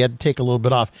 60. He had to take a little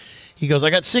bit off. He goes, I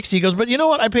got 60. He goes, but you know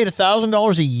what? I paid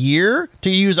 $1,000 a year to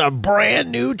use a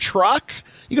brand new truck.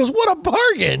 He goes, what a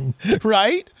bargain,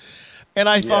 right? And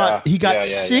I thought he got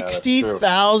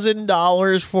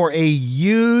 $60,000 for a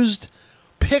used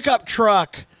pickup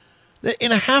truck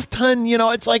in a half ton.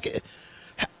 It's like,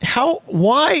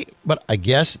 why? But I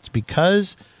guess it's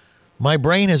because my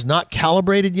brain has not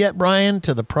calibrated yet, Brian,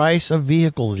 to the price of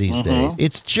vehicles these days.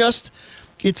 It's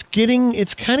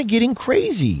kind of getting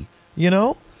crazy,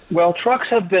 Well, trucks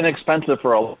have been expensive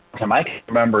for a long time. I can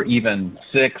remember even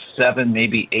 6, 7,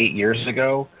 maybe 8 years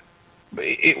ago.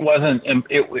 It wasn't.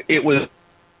 It was.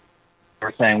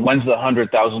 We're saying, when's the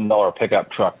 $100,000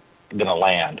 pickup truck going to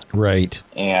land? Right.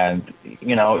 And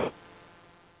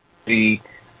the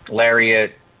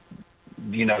Lariat,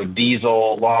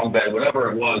 diesel, long bed,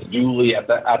 whatever it was, dually at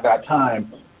that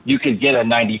time, you could get a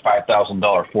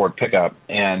 $95,000 Ford pickup,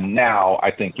 and now I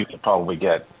think you could probably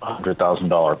get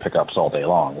 $100,000 pickups all day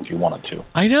long if you wanted to.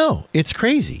 I know, it's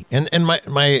crazy. And my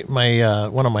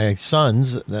one of my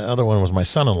sons, the other one was my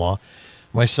son-in-law.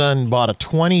 My son bought a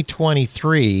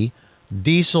 2023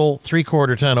 diesel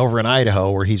 3/4 ton over in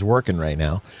Idaho, where he's working right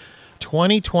now.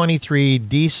 2023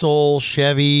 diesel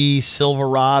Chevy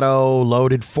Silverado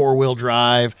loaded 4-wheel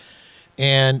drive,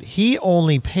 and he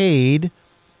only paid.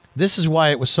 This is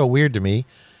why it was so weird to me.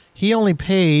 He only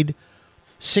paid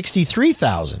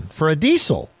 $63,000 for a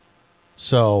diesel.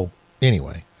 So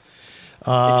anyway, it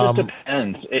just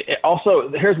depends. Also,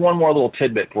 here's one more little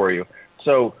tidbit for you.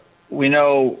 So we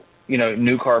know,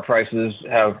 new car prices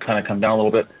have kind of come down a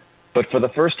little bit, but for the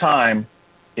first time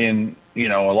in a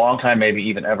long time, maybe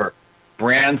even ever,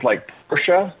 brands like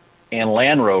Porsche and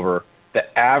Land Rover,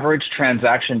 the average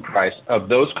transaction price of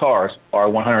those cars are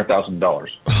 $100,000.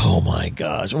 Oh my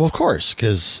gosh! Well, of course,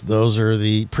 because those are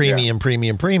the premium.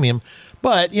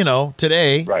 But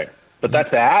today, right? But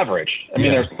that's the average. I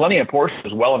mean, there's plenty of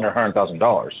Porsches well under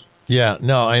 $100,000. Yeah,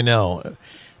 no, I know.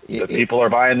 People are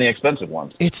buying the expensive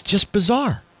ones. It's just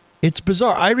bizarre. It's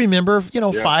bizarre. I remember,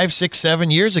 5, 6,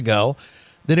 7 years ago,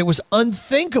 that it was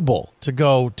unthinkable to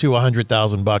go to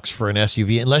 $100,000 for an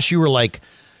SUV unless you were like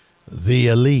the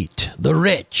elite, the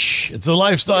rich. It's the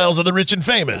lifestyles of the rich and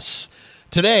famous.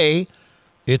 Today,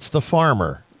 it's the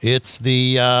farmer. It's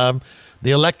the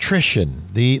electrician,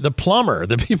 the plumber,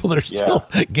 the people that are still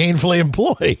gainfully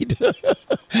employed.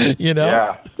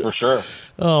 Yeah, for sure.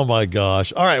 Oh my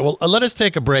gosh. All right. Well, let us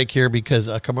take a break here because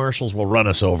commercials will run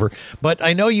us over. But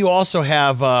I know you also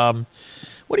have,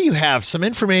 what do you have? Some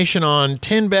information on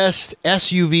 10 best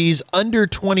SUVs under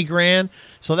 20 grand.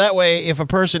 So that way, if a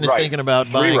person is thinking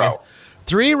about buying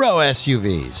three-row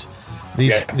SUVs,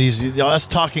 these us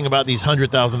talking about these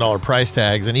 $100,000 price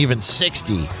tags, and even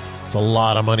 60, it's a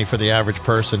lot of money for the average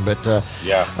person. But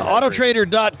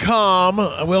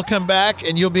Autotrader.com, we'll come back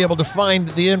and you'll be able to find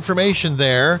the information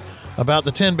there about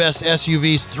the 10 best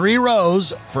SUVs, 3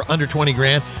 rows for under 20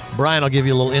 grand. Brian will give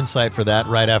you a little insight for that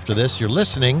right after this. You're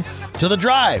listening to The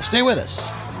Drive. Stay with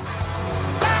us.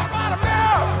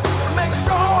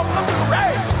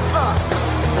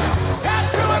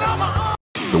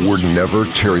 The word never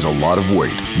carries a lot of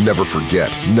weight. Never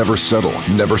forget, never settle,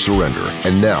 never surrender.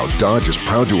 And now Dodge is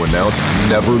proud to announce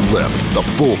Never Lift, the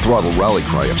full throttle rally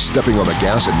cry of stepping on the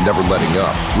gas and never letting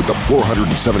up. With the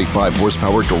 475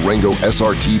 horsepower Durango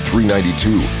SRT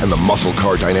 392 and the muscle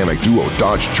car dynamic duo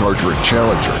Dodge Charger and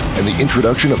Challenger, and the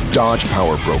introduction of Dodge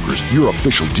Power Brokers, your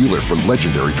official dealer for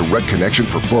legendary direct connection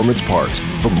performance parts.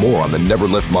 For more on the Never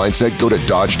Lift mindset, go to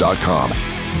Dodge.com.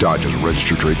 Dodge is a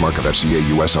registered trademark of FCA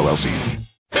US LLC.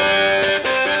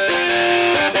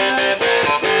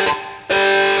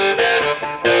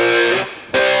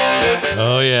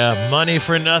 Oh, yeah. Money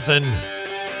for Nothing.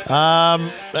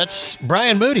 That's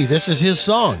Brian Moody. This is his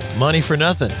song, Money for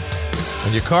Nothing.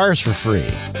 And your car's for free.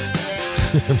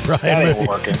 Brian That ain't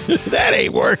working. That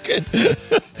ain't working.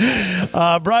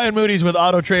 Brian Moody's with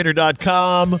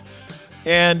Autotrader.com.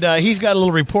 And he's got a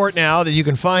little report now that you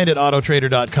can find at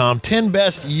Autotrader.com. 10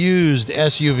 best used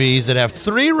SUVs that have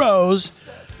 3 rows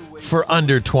for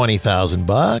under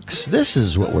 $20,000. This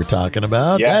is what we're talking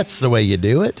about. Yeah. That's the way you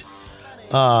do it.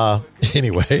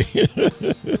 Anyway.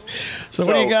 So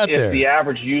what do you got there? If the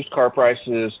average used car price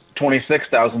is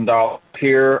 $26,000,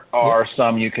 here are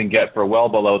some you can get for well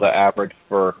below the average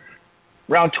for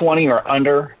around 20 or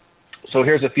under. So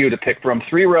here's a few to pick from.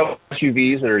 3-row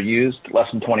SUVs that are used,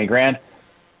 less than 20 grand.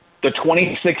 The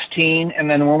 2016, and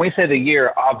then when we say the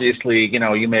year, obviously,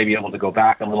 you may be able to go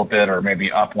back a little bit or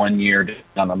maybe up 1 year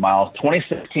on the miles.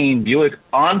 2016 Buick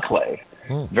Enclave,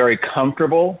 very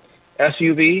comfortable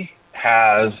SUV,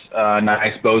 has a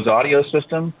nice Bose audio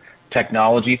system,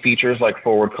 technology features like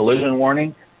forward collision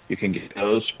warning. You can get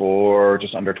those for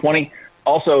just under 20.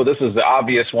 Also, this is the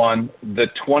obvious one, the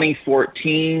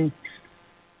 2014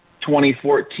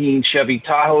 Chevy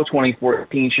Tahoe,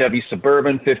 2014 Chevy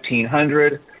Suburban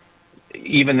 1500.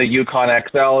 Even the Yukon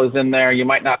XL is in there. You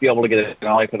might not be able to get a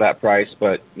Denali for that price,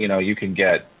 but you can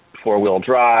get 4-wheel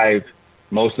drive.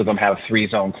 Most of them have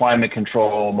 3-zone climate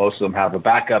control. Most of them have a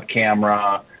backup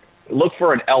camera. Look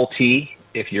for an LT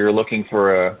if you're looking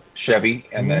for a Chevy,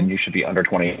 and then you should be under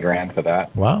 20 grand for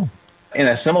that. Wow. In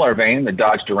a similar vein, the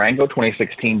Dodge Durango,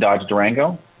 2016 Dodge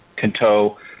Durango, can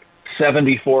tow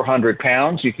 7,400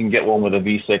 pounds. You can get one with a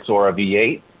V6 or a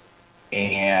V8.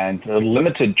 And the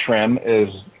limited trim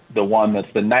is the one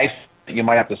that's the nice. You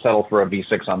might have to settle for a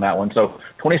V6 on that one. So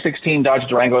 2016 Dodge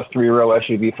Durango 3-row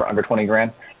SUV for under 20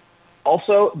 grand.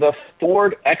 Also, the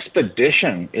Ford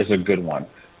Expedition is a good one.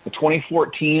 The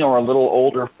 2014 or a little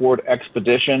older Ford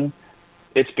Expedition,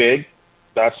 it's big.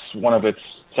 That's one of its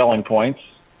selling points.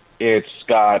 It's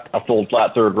got a full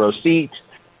flat third row seat,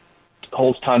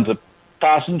 holds tons of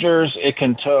passengers. It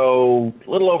can tow a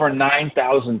little over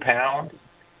 9,000 pounds.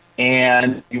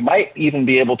 And you might even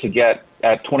be able to get,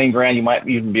 at 20 grand, you might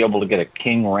even be able to get a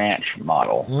King Ranch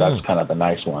model. That's kind of the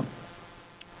nice one.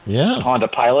 Yeah. Honda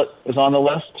Pilot is on the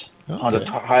list. Okay. Honda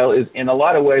Pilot is, in a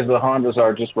lot of ways, the Hondas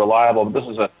are just reliable. But this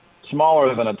is a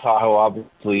smaller than a Tahoe,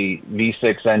 obviously,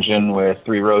 V6 engine with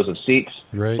 3 rows of seats.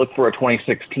 Right. Look for a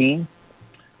 2016.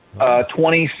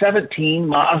 2017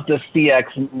 Mazda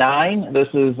CX9. This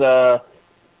is a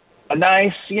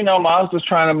nice, Mazda's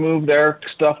trying to move their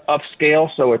stuff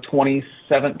upscale. So a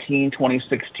 2017,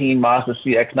 2016 Mazda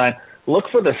CX9. Look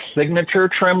for the signature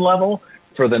trim level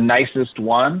for the nicest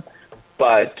one,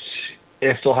 but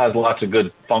it still has lots of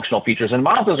good functional features. And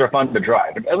Mazdas are fun to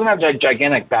drive. It doesn't have a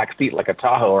gigantic back seat like a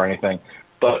Tahoe or anything,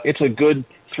 but it's a good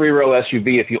 3-row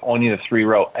SUV if you only need a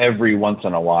 3-row every once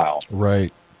in a while.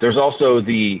 Right. There's also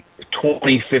the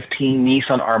 2015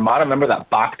 Nissan Armada. Remember that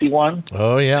boxy one?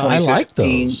 Oh, yeah. I like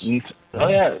those. Oh,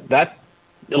 yeah.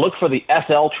 Look for the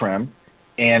SL trim,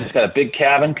 and it's got a big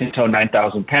cabin, can tow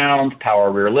 9,000 pounds,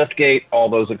 power rear liftgate, all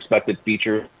those expected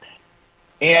features.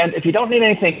 And if you don't need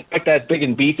anything like that big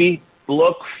and beefy,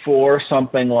 look for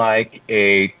something like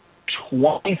a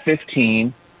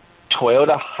 2015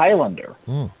 Toyota Highlander.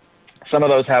 Some of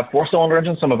those have 4-cylinder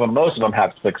engines. Most of them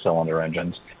have 6-cylinder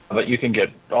engines. But you can get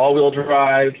all-wheel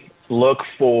drive. Look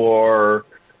for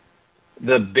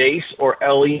the base or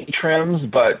LE trims,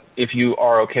 but if you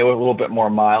are okay with a little bit more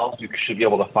miles, you should be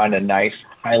able to find a nice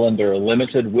Highlander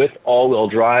Limited with all-wheel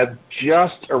drive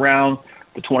just around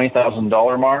the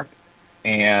 $20,000 mark,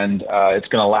 and it's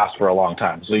going to last for a long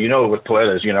time. So with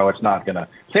Toyotas, it's not going to.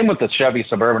 Same with the Chevy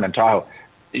Suburban and Tahoe.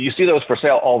 You see those for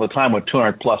sale all the time with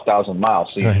 200,000+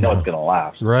 miles, so you know it's going to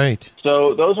last. Right.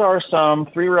 So those are some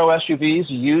 3-row SUVs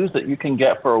used that you can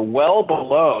get for well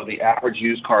below the average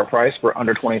used car price for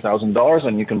under $20,000,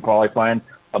 and you can probably find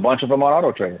a bunch of them on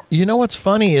Auto Trader. You know what's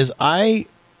funny is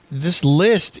this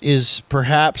list is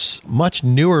perhaps much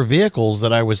newer vehicles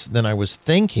than I was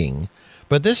thinking,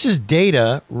 but this is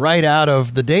data right out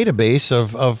of the database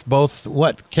of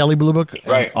both Kelley Blue Book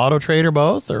and Auto Trader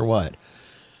both, or what?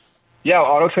 Yeah,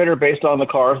 Auto Trader based on the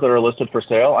cars that are listed for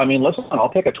sale. I mean, listen, I'll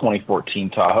take a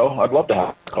 2014 Tahoe. I'd love to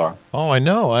have a car. Oh, I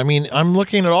know. I mean, I'm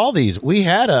looking at all these. We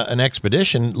had an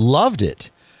Expedition, loved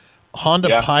it.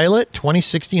 Honda Pilot,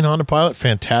 2016 Honda Pilot,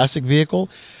 fantastic vehicle.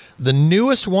 The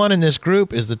newest one in this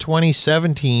group is the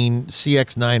 2017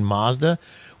 CX9 Mazda,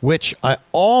 which my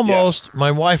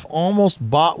wife almost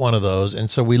bought one of those, and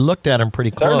so we looked at them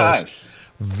pretty close. They're nice.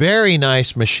 Very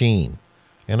nice machine.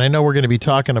 And I know we're going to be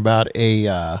talking about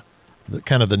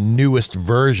kind of the newest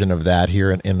version of that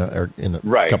here in a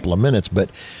couple of minutes, but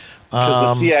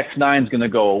because the CX9 is going to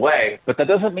go away, but that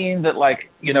doesn't mean that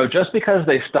just because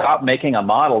they stop making a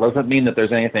model doesn't mean that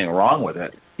there's anything wrong with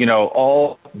it.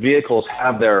 All vehicles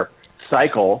have their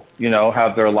cycle,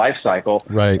 have their life cycle,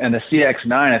 right? And the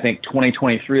CX9, I think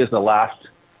 2023 is the last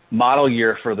model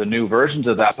year for the new versions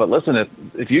of that. But listen,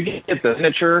 if you get the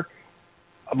signature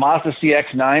Mazda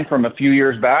CX-9 from a few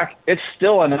years back, it's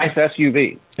still a nice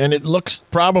SUV. And it looks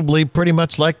probably pretty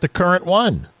much like the current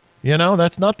one.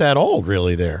 That's not that old,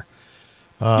 really, there.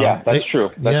 That's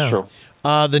true. That's true.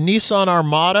 The Nissan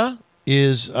Armada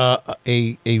is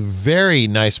a very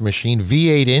nice machine.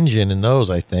 V8 engine in those,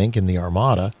 I think, in the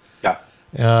Armada. Yeah.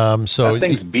 So that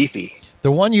thing's beefy.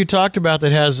 The one you talked about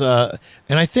that has, and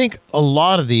I think a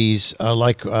lot of these,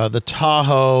 like the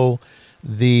Tahoe,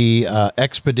 the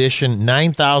Expedition,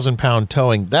 9,000-pound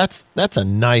towing. That's a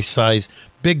nice size,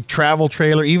 big travel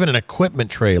trailer, even an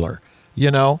equipment trailer.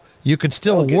 You can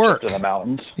still work to the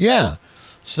mountains. Yeah,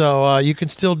 so you can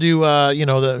still do.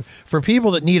 For people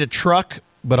that need a truck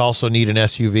but also need an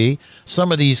SUV,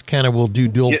 some of these kind of will do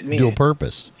dual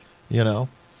purpose.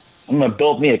 I'm going to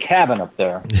build me a cabin up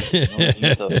there. Use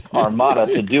the Armada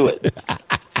to do it.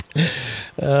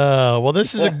 Well,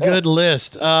 this is a good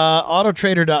list.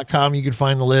 Autotrader.com, you can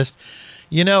find the list.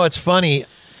 It's funny,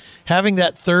 having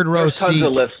that third row There's seat. Tons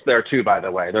of lists there, too, by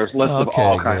the way. There's lists of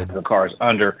all kinds of cars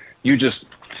under. You just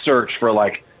search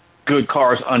for, good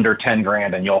cars under 10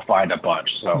 grand, and you'll find a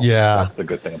bunch. So that's the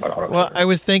good thing about Autotrader. Well, I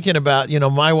was thinking about,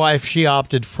 my wife, she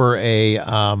opted for a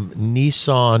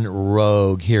Nissan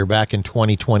Rogue here back in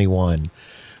 2021,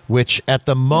 which at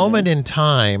the moment in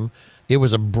time, it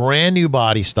was a brand new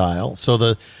body style. So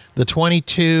the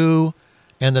 22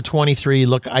 and the 23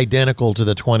 look identical to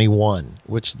the 21,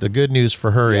 which the good news for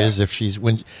her is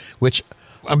which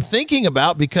I'm thinking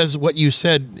about, because what you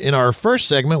said in our first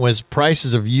segment was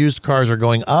prices of used cars are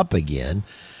going up again.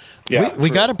 Yeah, we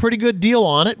got a pretty good deal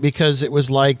on it because it was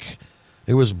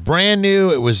brand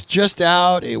new. It was just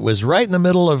out. It was right in the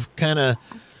middle of kind of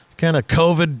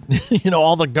COVID,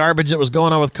 all the garbage that was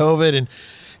going on with COVID,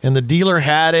 and the dealer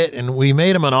had it, and we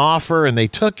made them an offer, and they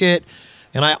took it.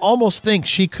 And I almost think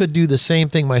she could do the same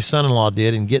thing my son-in-law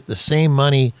did and get the same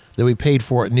money that we paid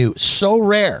for it new. So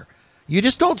rare. You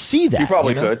just don't see that. You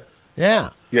probably could.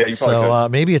 Yeah. Yeah, you probably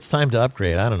could. Maybe it's time to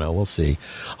upgrade. I don't know. We'll see.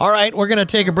 All right, we're going to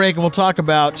take a break, and we'll talk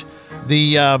about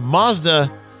the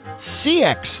Mazda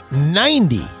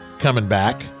CX90 coming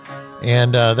back.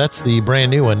 And that's the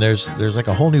brand new one. There's like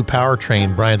a whole new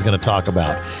powertrain Brian's going to talk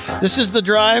about. This is The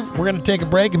Drive. We're going to take a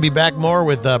break and be back more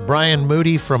with Brian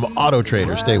Moody from Auto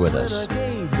Trader. Stay with us.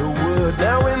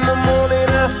 Now in the morning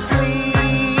I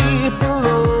sleep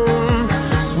alone.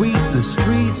 Sweep the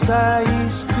streets I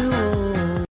used to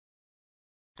own.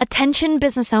 Attention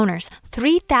business owners,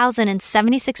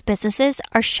 3,076 businesses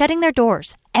are shutting their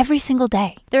doors every single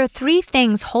day. There are 3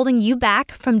 things holding you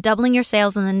back from doubling your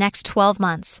sales in the next 12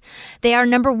 months. They are: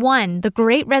 number 1, the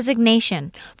Great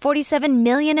Resignation. 47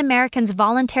 million Americans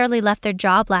voluntarily left their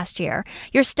job last year.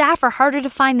 Your staff are harder to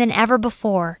find than ever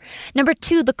before. Number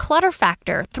 2, the clutter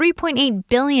factor. 3.8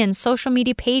 billion social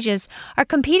media pages are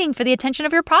competing for the attention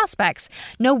of your prospects.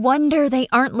 No wonder they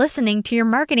aren't listening to your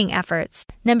marketing efforts.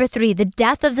 Number 3, the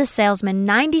death of the salesman.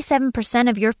 97%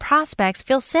 of your prospects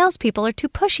feel salespeople are too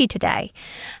pushy today.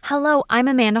 Hello, I'm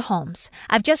Amanda Holmes.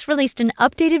 I've just released an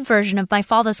updated version of my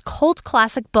father's cult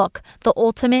classic book, The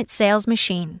Ultimate Sales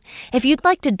Machine. If you'd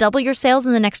like to double your sales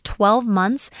in the next 12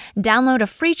 months, download a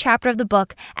free chapter of the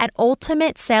book at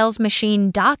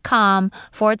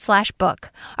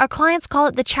ultimatesalesmachine.com/book. Our clients call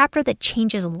it the chapter that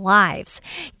changes lives.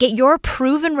 Get your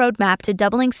proven roadmap to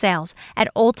doubling sales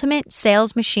at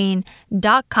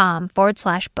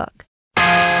ultimatesalesmachine.com/book.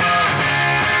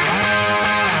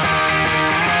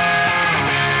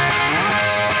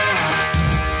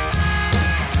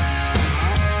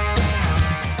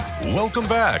 Welcome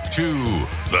back to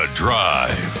The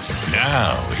Drive.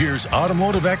 Now, here's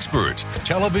automotive expert,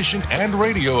 television and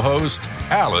radio host,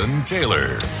 Alan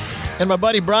Taylor. And my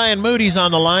buddy Brian Moody's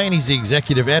on the line. He's the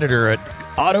executive editor at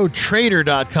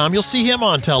autotrader.com. You'll see him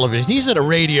on television. He's a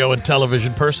radio and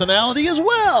television personality as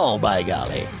well, by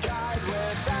golly.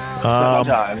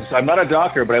 Sometimes. I'm not a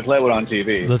doctor, but I play one on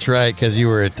TV. That's right, because you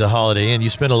were at the Holiday Inn. You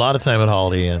spent a lot of time at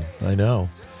Holiday Inn. I know.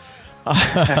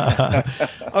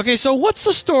 Okay, so what's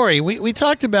the story? We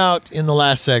talked about in the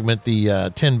last segment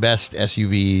the 10 best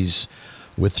SUVs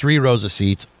with 3 rows of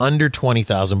seats under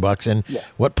 $20,000, and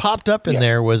what popped up in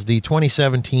there was the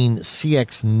 2017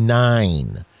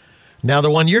 CX9. Now, the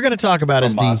one you're going to talk about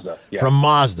is Mazda. From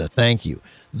Mazda. Thank you.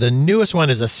 The newest one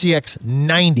is a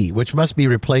CX90, which must be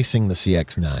replacing the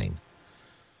CX9.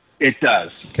 It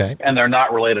does. Okay, and they're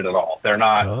not related at all. They're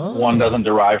not. Oh. One doesn't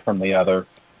derive from the other.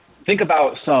 Think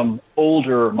about some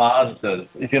older Mazdas.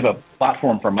 If you have a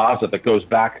platform for Mazda that goes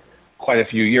back quite a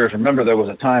few years, remember there was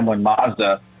a time when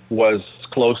Mazda was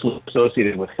closely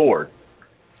associated with Ford.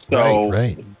 So,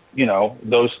 right.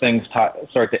 Those things start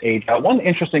to age out. One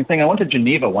interesting thing, I went to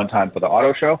Geneva one time for the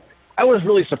auto show. I was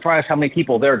really surprised how many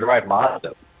people there drive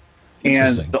Mazda.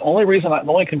 And the only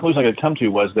conclusion I could come to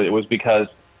was that it was because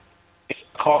it's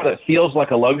a car that feels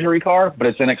like a luxury car, but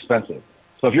it's inexpensive.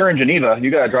 So if you're in Geneva, you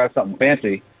got to drive something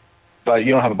fancy, but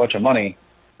you don't have a bunch of money.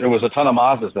 There was a ton of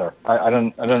Mazdas there. I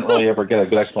didn't really ever get a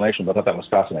good explanation, but I thought that was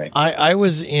fascinating. I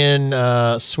was in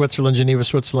Switzerland, Geneva,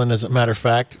 Switzerland, as a matter of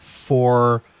fact,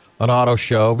 for an auto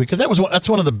show, because that's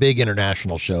one of the big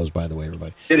international shows, by the way,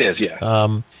 everybody. It is, yeah.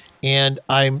 And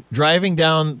I'm driving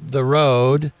down the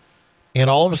road, and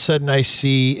all of a sudden I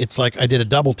see, it's like I did a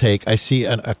double take. I see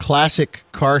a classic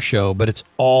car show, but it's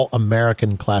all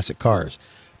American classic cars.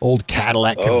 Old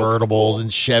Cadillac convertibles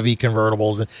and Chevy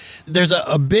convertibles. And there's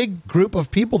a big group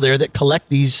of people there that collect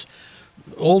these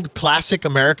old classic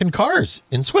American cars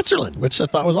in Switzerland, which I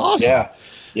thought was awesome.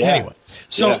 Yeah. Anyway,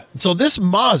 so this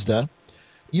Mazda,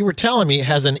 you were telling me,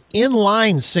 has an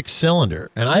inline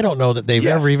 6-cylinder, and I don't know that they've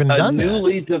ever even done that.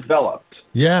 Newly developed.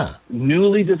 Yeah.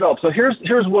 Newly developed. So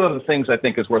here's one of the things I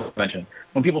think is worth mentioning.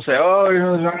 When people say,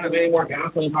 there's not going to be any more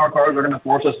gasoline power cars, they're going to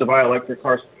force us to buy electric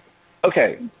cars.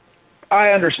 Okay, I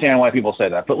understand why people say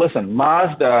that. But listen,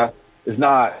 Mazda is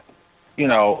not,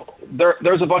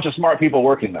 there's a bunch of smart people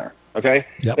working there, okay?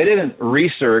 Yep. They didn't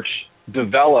research,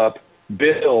 develop,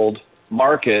 build,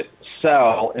 market,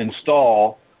 sell,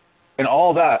 install, and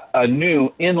all that, a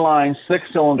new inline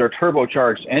 6-cylinder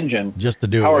turbocharged engine just to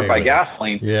do powered by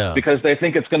gasoline because they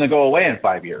think it's going to go away in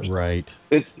 5 years. Right.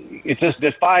 It just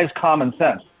defies common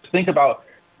sense. Think about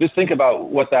just think about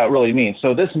what that really means.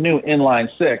 So this new Inline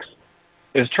 6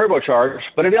 is turbocharged,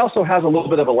 but it also has a little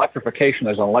bit of electrification.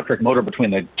 There's an electric motor between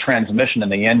the transmission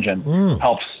and the engine.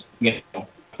 Helps,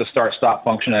 the start-stop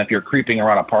function. And if you're creeping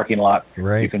around a parking lot,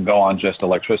 you can go on just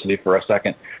electricity for a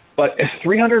second. But it's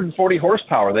 340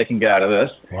 horsepower they can get out of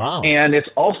this. Wow. And it's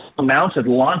also mounted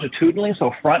longitudinally,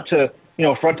 so front to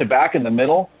back in the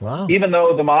middle. Wow. Even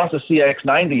though the Mazda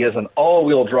CX90 is an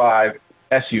all-wheel drive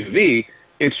SUV,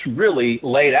 it's really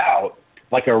laid out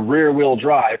like a rear-wheel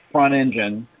drive,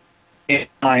 front-engine,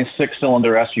 inline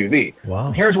 6-cylinder SUV. Wow.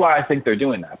 And here's why I think they're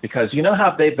doing that. Because you know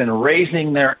how they've been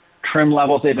raising their trim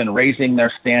levels, they've been raising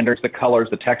their standards, the colors,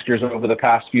 the textures over the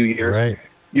past few years. Right.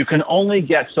 You can only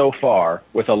get so far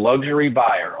with a luxury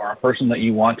buyer or a person that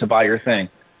you want to buy your thing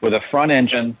with a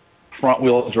front-engine,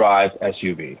 front-wheel drive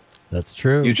SUV. That's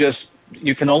true.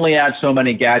 You can only add so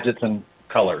many gadgets and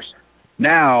colors.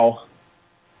 Now,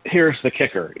 here's the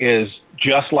kicker, is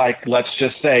just like, let's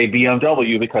just say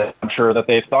BMW, because I'm sure that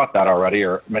they've thought that already,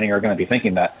 or many are going to be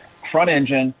thinking that. Front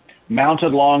engine,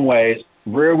 mounted long ways,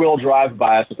 rear-wheel drive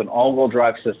bias with an all-wheel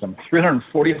drive system,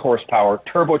 340 horsepower,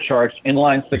 turbocharged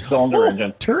inline 6-cylinder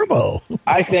engine. Turbo.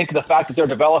 I think the fact that they're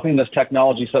developing this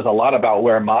technology says a lot about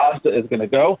where Mazda is going to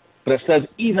go, but it says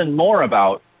even more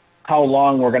about how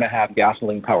long we're going to have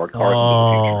gasoline-powered cars in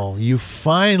the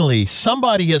future.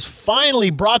 Somebody has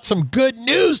finally brought some good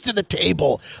news to the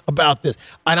table about this.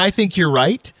 And I think you're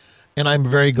right, and I'm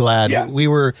very glad. Yeah. We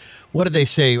were, what did they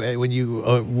say, when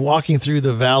you walking through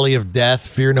the valley of death,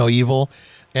 fear no evil?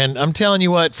 And I'm telling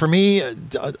you what, for me,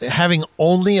 having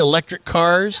only electric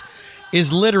cars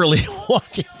is literally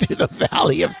walking through the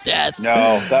valley of death.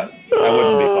 No, that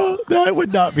wouldn't be fun. That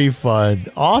would not be fun.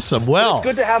 Awesome. Well, it's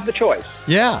good to have the choice.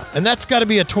 Yeah, and that's got to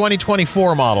be a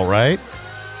 2024 model, right?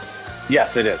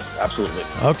 Yes, it is. Absolutely.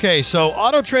 Okay, so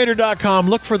Autotrader.com,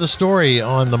 look for the story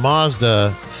on the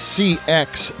Mazda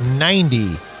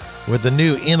CX90 with the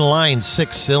new inline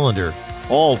 6-cylinder,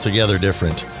 altogether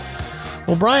different.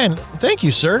 Well, Brian, thank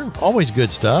you, sir. Always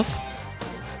good stuff.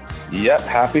 Yep,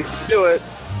 happy to do it.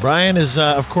 Brian is,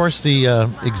 of course, the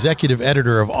executive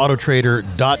editor of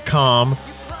Autotrader.com.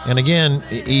 And again,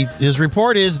 his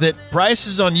report is that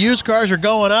prices on used cars are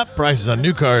going up. Prices on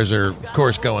new cars are, of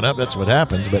course, going up. That's what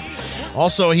happens. But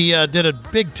also, he did a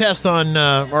big test on,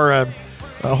 or a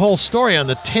whole story on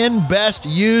the 10 best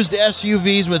used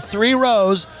SUVs with 3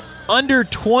 rows under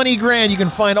 20 grand. You can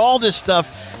find all this stuff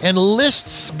and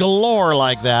lists galore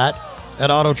like that at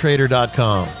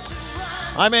Autotrader.com.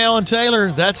 I'm Alan Taylor.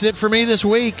 That's it for me this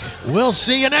week. We'll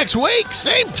see you next week.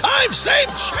 Same time, same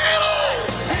channel.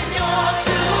 And you're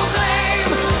to blame.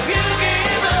 You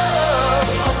gave up a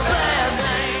bad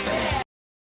name.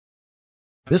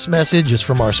 This message is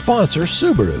from our sponsor,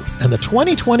 Subaru, and the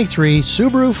 2023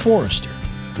 Subaru Forester.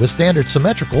 With standard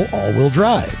symmetrical all-wheel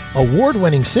drive,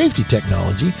 award-winning safety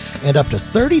technology, and up to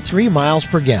 33 miles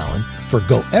per gallon for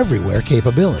go-everywhere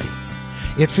capability.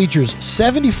 It features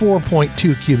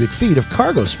 74.2 cubic feet of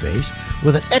cargo space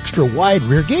with an extra wide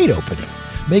rear gate opening,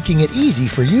 making it easy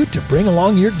for you to bring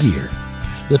along your gear.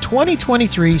 The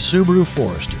 2023 Subaru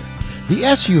Forester, the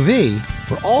SUV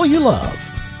for all you love.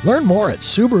 Learn more at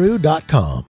Subaru.com.